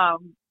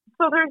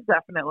 So there's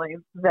definitely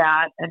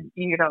that, and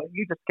you know,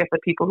 you just get the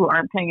people who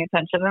aren't paying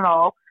attention at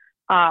all.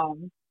 I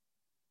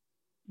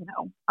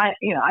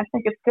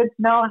think it's good to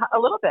know a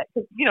little bit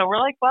because you know we're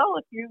like, well,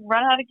 if you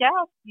run out of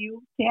gas,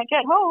 you can't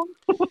get home.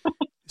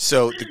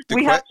 So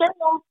we have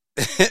signals.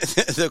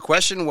 The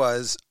question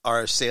was,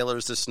 are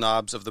sailors the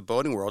snobs of the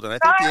boating world? And I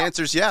think the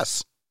answer is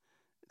yes.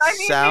 I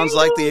mean, sounds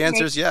like the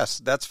answer is yes.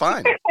 That's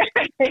fine.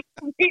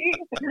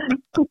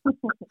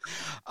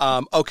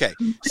 Okay,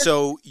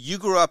 so you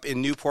grew up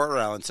in Newport, Rhode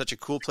Island, such a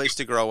cool place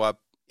to grow up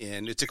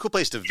in. It's a cool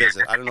place to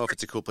visit. I don't know if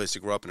it's a cool place to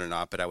grow up in or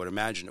not, but I would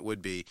imagine it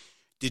would be.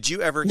 Did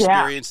you ever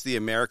experience the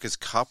America's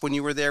Cup when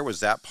you were there? Was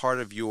that part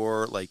of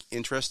your like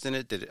interest in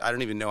it? I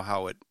don't even know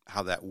how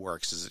that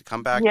works. Does it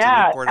come back to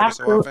Newport every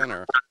so often?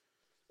 Or?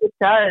 It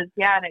does,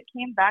 yeah, and it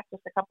came back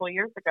just a couple of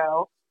years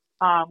ago,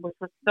 which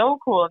was so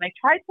cool. And they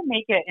tried to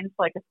make it into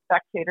like a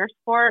spectator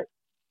sport,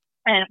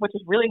 and which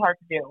is really hard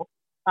to do.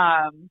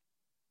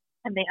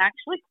 And they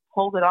actually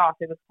pulled it off.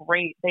 It was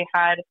great. They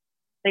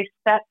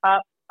set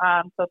up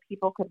so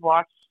people could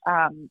watch.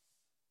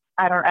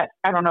 I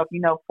don't know if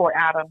you know Fort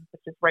Adams,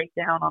 which is right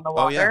down on the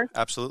water. Oh yeah,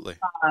 absolutely.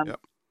 Yep.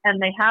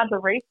 And they had the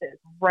races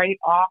right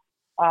off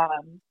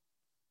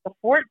the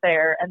fort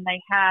there, and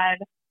they had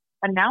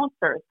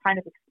announcers kind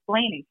of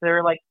explaining. So they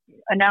were like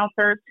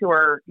announcers who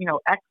are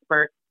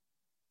experts,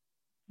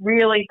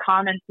 really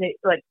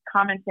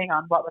commenting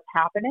on what was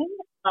happening.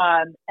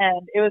 And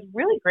it was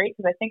really great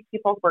because I think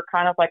people were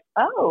kind of like,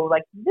 oh,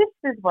 like this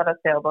is what a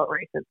sailboat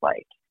race is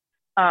like.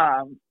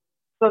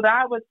 So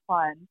that was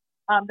fun.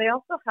 They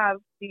also have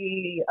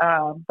the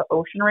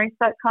ocean race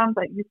that comes.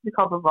 It used to be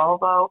called the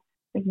Volvo. I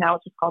think now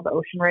it's just called the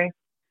Ocean Race,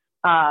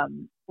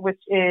 which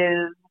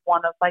is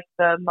one of like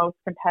the most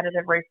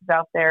competitive races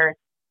out there.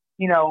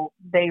 You know,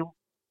 they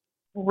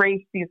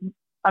race these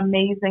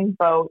amazing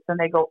boats and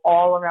they go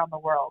all around the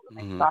world and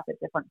they stop at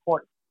different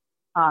ports.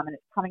 And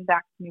it's coming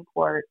back to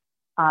Newport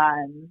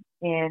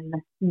in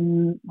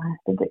I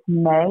think it's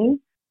May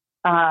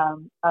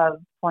of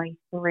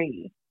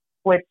 23.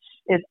 Which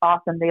is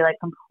awesome. They like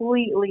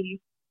completely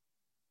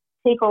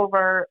take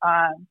over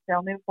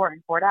Sail Newport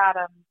and Fort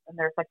Adams, and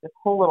there's like this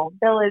whole little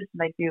village.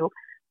 And they do,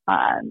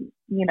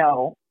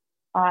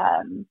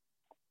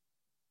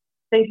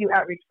 they do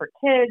outreach for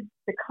kids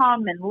to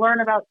come and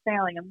learn about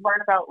sailing and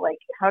learn about like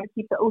how to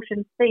keep the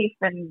ocean safe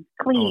and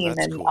clean.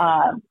 And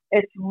cool.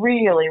 It's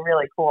really,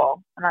 really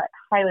cool. And I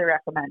highly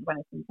recommend when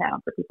it's in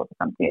town for people to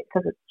come see it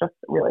because it's just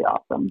really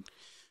awesome.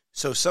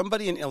 So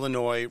somebody in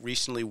Illinois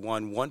recently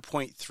won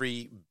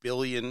 $1.3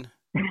 billion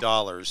in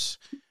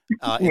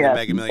the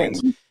Mega Millions.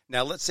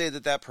 Now, let's say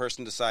that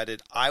person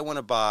decided, I want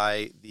to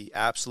buy the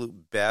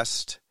absolute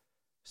best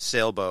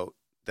sailboat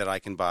that I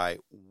can buy.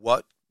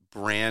 What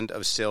brand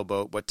of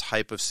sailboat, what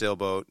type of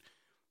sailboat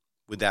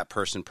would that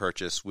person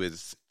purchase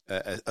with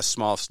a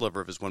small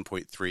sliver of his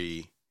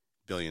 $1.3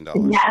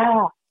 billion?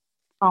 Yeah.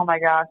 Oh, my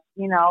gosh.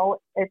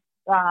 It's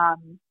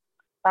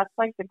that's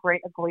like a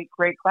great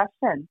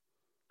question.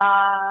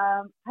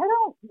 I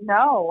don't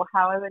know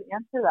how I would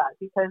answer that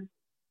because,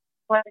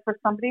 like, for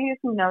somebody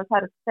who knows how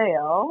to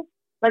sail,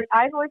 like,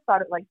 I've always thought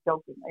it, like,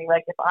 jokingly,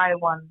 like, if I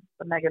won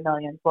the Mega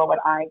Millions, what would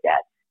I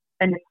get?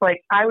 And it's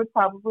like, I would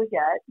probably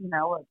get,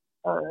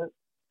 a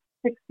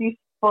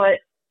 60-foot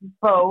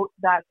boat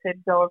that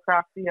could go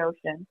across the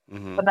ocean.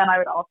 Mm-hmm. But then I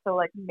would also,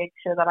 like, make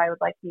sure that I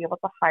would, like, be able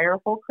to hire a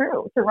full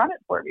crew to run it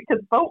for me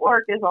because boat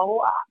work is a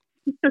lot.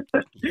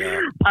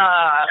 Yeah.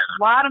 A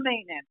lot of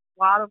maintenance,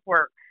 a lot of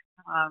work.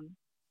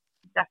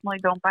 Definitely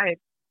don't buy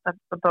a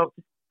boat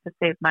to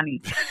save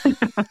money.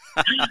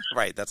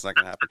 Right, that's not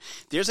going to happen.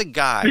 There's a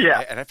guy,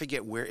 and I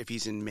forget if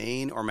he's in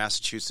Maine or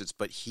Massachusetts,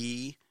 but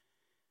he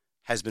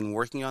has been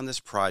working on this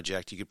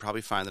project. You could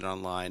probably find it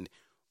online,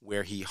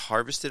 where he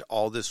harvested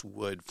all this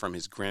wood from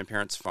his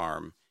grandparents'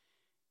 farm.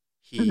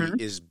 He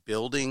is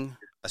building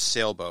a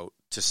sailboat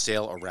to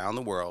sail around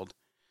the world.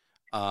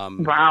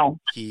 Wow.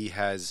 He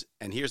has,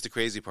 and here's the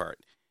crazy part,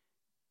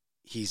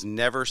 he's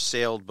never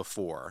sailed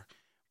before.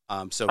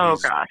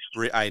 Gosh.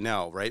 I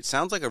know, right?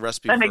 Sounds like a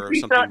recipe for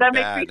something bad. That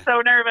makes me so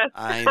nervous.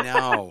 I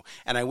know.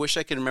 And I wish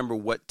I could remember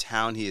what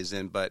town he is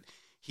in, but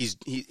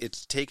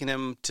it's taken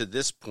him to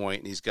this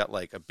point, and he's got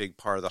like a big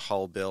part of the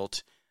hull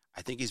built.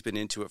 I think he's been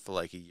into it for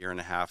like a year and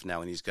a half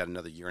now, and he's got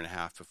another year and a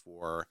half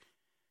before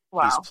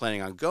he's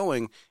planning on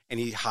going. And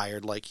he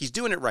hired, like, he's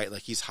doing it right.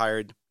 Like, he's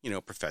hired,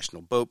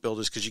 professional boat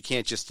builders because you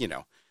can't just,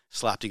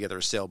 slap together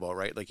a sailboat,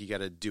 right? Like, you got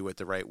to do it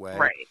the right way.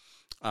 Right.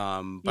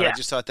 But I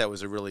just thought that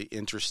was a really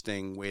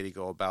interesting way to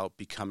go about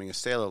becoming a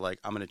sailor. Like,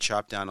 I'm going to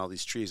chop down all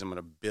these trees. I'm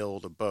going to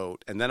build a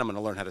boat, and then I'm going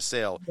to learn how to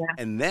sail. Yeah.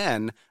 And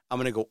then I'm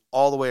going to go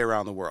all the way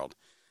around the world.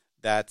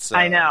 That's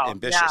I know.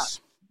 Ambitious.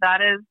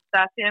 Yeah.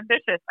 That's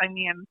ambitious. I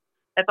mean,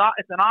 it's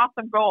an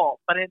awesome goal,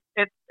 but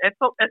it's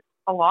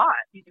a lot,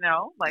 you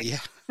know? Like, yeah.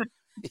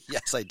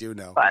 Yes, I do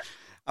know. But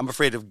I'm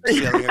afraid of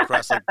sailing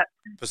across like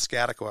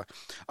Piscataqua.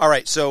 All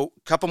right, so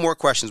a couple more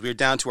questions. We're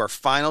down to our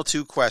final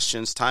 2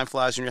 questions. Time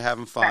flies when you're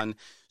having fun. Okay.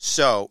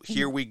 So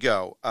here we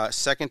go.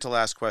 Second to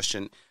last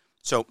question.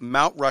 So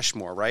Mount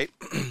Rushmore, right?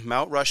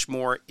 Mount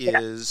Rushmore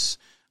is,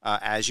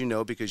 as you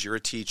know, because you're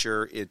a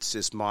teacher, it's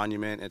this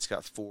monument. It's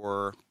got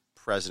 4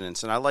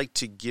 presidents. And I like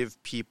to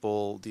give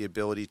people the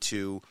ability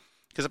to,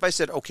 because if I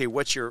said, okay,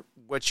 what's your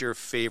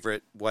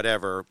favorite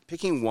whatever,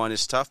 picking one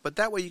is tough, but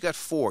that way you got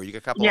 4. You got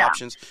a couple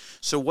options.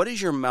 So what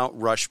is your Mount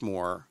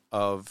Rushmore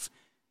of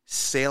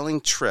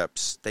sailing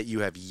trips that you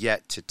have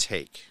yet to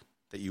take,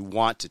 that you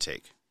want to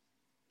take?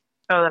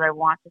 Oh, that I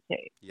want to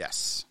take?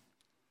 Yes.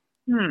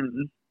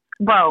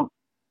 Well,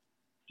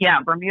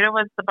 yeah, Bermuda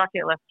was the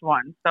bucket list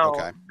one. So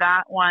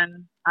that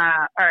one,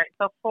 all right,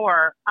 so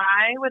 4.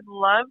 I would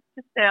love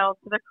to sail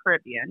to the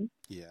Caribbean.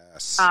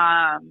 Yes.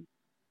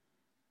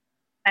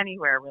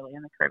 Anywhere really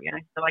in the Caribbean. I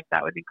feel like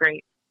that would be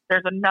great.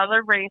 There's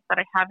another race that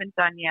I haven't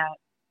done yet,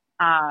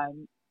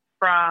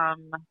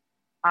 from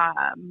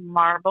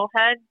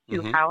Marblehead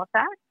to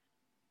Halifax,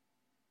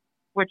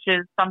 which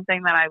is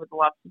something that I would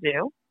love to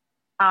do.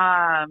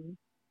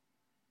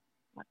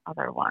 What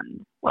other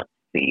ones? Let's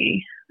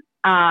see.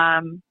 I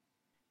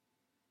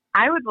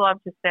would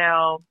love to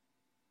sail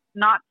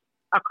not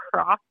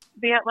across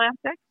the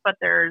Atlantic, but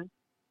there's,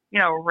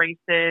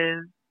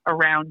 races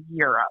around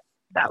Europe.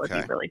 That would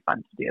be really fun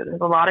to do.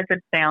 There's a lot of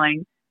good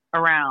sailing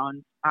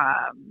around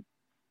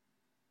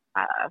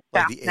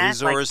like the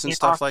Azores and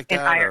stuff like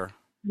that?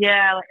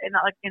 Yeah,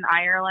 like in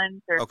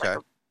Ireland, there's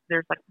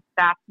there's the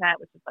Staffnet,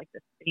 which is like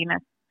this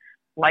famous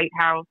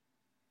lighthouse,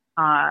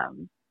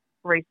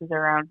 races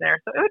around there.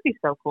 So it would be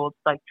so cool to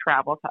like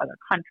travel to other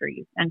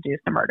countries and do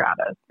some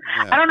regattas.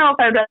 Yeah. I don't know if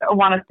I would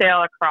want to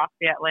sail across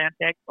the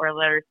Atlantic, or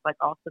there's like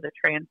also the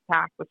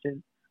Transpac, which is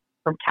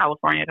from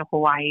California to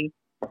Hawaii.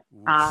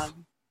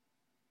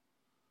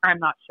 I'm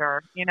not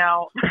sure,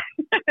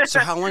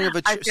 So how long of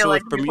a trip? So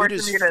like if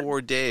Bermuda's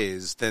 4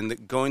 days, then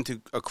going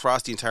to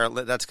across the entire,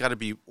 that's got to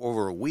be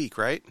over a week,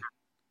 right?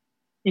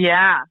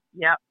 Yeah.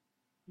 Yep.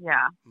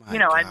 Yeah. My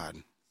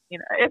God.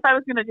 If I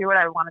was going to do it,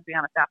 I would want to be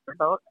on a faster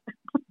boat,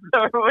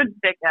 so it wouldn't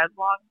take as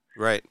long.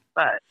 Right.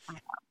 But.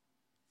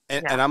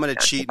 And I'm going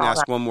to cheat and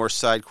ask one more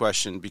side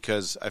question,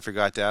 because I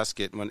forgot to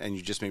ask it, and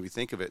you just made me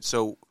think of it.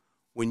 So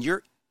when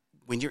you're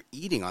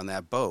eating on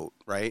that boat,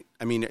 right?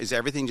 I mean, is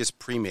everything just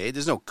pre-made?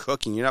 There's no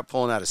cooking. You're not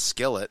pulling out a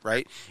skillet,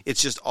 right?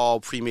 It's just all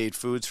pre-made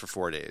foods for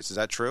 4 days. Is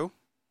that true?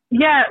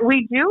 Yeah,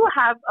 we do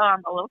have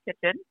a little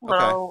kitchen,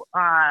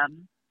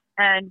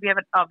 and we have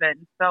an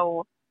oven.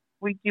 So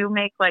we do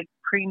make like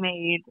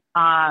pre-made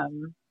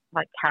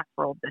like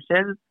casserole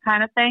dishes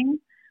kind of thing.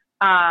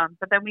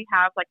 But then we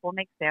have we'll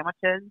make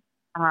sandwiches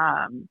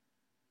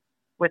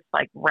with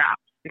like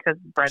wraps, because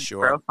bread's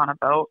gross on a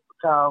boat.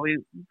 So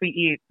we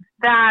eat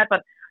that,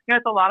 but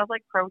it's a lot of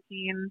like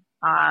protein,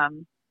 not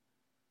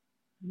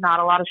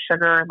a lot of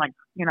sugar and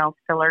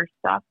filler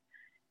stuff.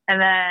 And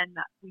then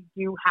we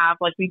do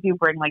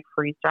bring like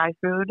freeze dry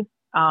food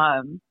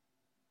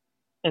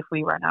if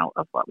we run out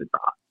of what we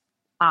brought.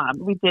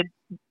 We did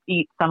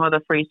eat some of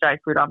the freeze dry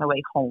food on the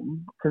way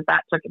home, because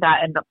that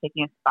ended up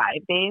taking us 5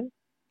 days.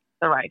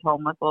 The ride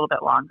home was a little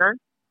bit longer.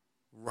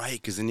 Right,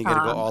 because then you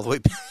got to go all the way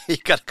back. You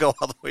got to go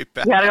all the way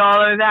back. You got to go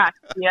all the way back.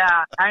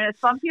 Yeah,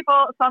 some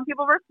people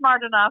were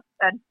smart enough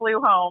and flew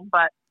home,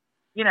 but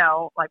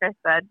like I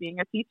said,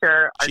 being a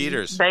teacher,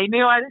 cheaters. They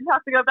knew I didn't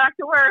have to go back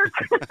to work.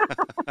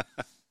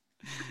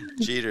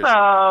 Cheaters.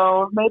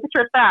 So made the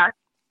trip back.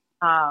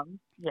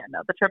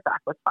 The trip back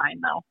was fine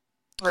though.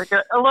 Like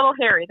a little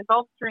hairy. The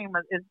Gulf Stream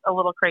is a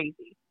little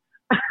crazy,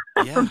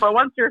 but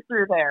once you're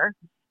through there,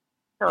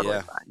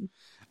 totally fine.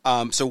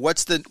 So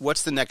what's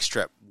the next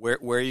trip? Do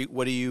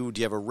you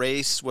have a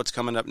race? What's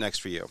coming up next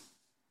for you?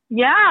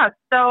 Yeah.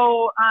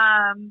 So,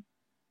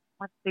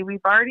 let's see, we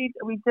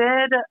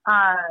did,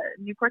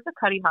 Newport to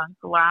Cuttyhunk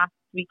last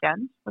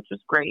weekend, which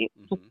was great.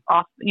 Just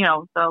off,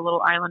 the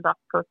little island off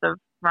the coast of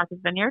Martha's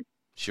Vineyard.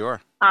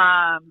 Sure.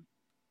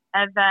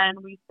 And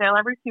then we sail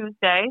every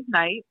Tuesday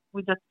night.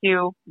 We just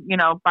do,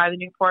 by the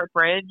Newport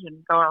Bridge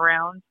and go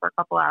around for a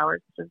couple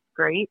hours, which is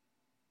great.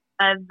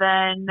 And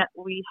then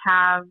we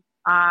have,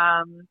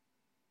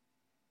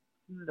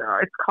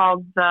 it's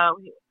called the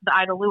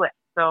Ida Lewis.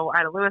 So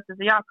Ida Lewis is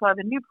a yacht club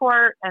in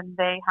Newport, and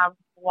they have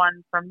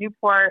one from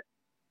Newport.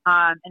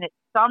 And it's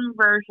some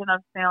version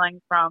of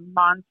sailing from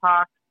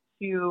Montauk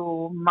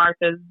to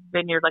Martha's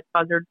Vineyard, like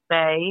Buzzards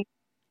Bay,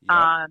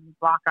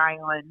 Block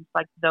Island,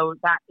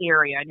 that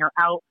area. And you're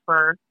out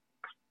for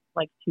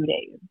 2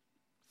 days.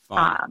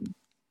 Fun.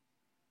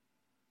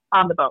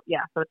 On the boat.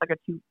 Yeah. So it's like a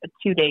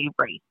 2-day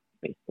race,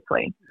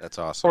 basically. That's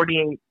awesome.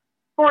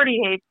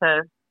 48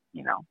 to,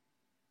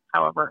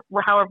 however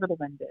the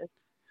wind is,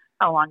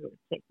 how long it would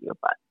take you.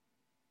 But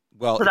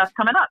well, so that's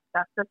coming up.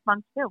 That's this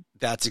month too.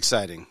 That's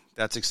exciting.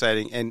 That's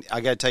exciting. And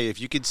I got to tell you, if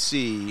you could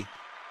see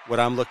what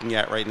I'm looking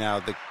at right now,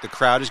 the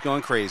crowd is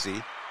going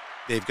crazy.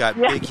 They've got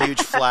big,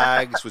 huge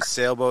flags with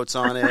sailboats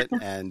on it,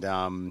 and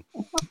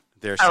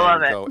they're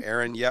saying, "Go,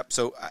 Erin." Yep.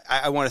 So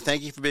I want to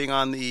thank you for being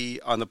on the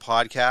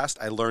podcast.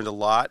 I learned a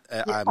lot.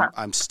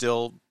 I'm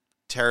still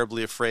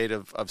terribly afraid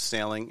of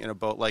sailing in a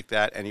boat like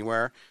that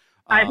anywhere.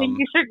 I think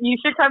you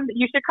should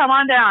come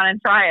on down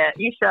and try it.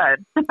 You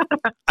should.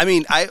 I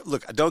mean,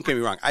 look, don't get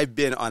me wrong. I've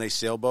been on a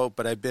sailboat,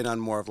 but I've been on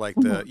more of like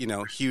the,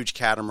 huge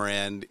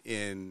catamaran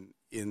in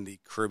the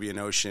Caribbean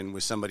Ocean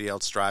with somebody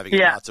else driving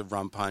and lots of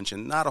rum punch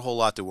and not a whole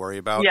lot to worry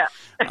about. Yeah.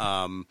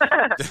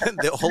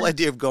 The whole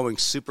idea of going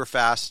super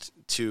fast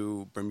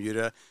to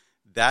Bermuda,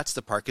 that's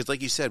the part. Because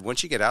like you said,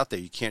 once you get out there,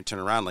 you can't turn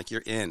around. Like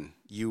you're in.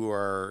 You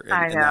are,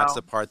 and that's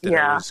the part that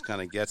always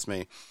kind of gets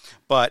me.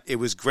 But it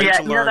was great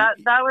to learn. That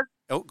was.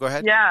 Oh, go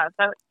ahead. Yeah.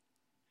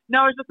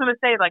 No, I was just going to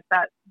say like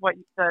that.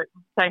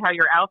 Say how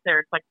you're out there.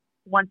 It's like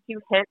once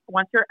you're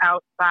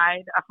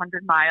outside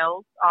 100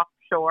 miles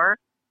offshore,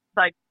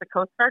 like the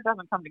Coast Guard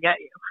doesn't come to get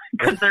you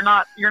because you're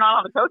not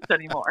on the coast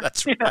anymore.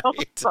 That's right.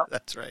 So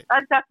that's right.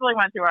 That definitely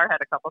went through our head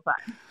a couple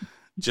times.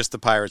 Just the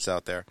pirates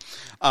out there.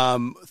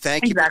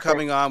 Thank you for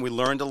coming on. We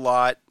learned a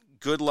lot.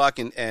 Good luck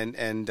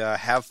and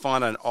have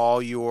fun on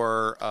all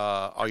your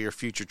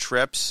future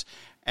trips.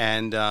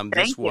 And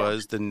this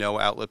was the No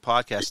Outlet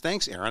Podcast.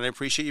 Thanks, Erin. I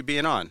appreciate you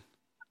being on.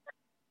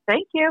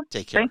 Thank you.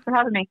 Take care. Thanks for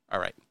having me. All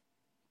right.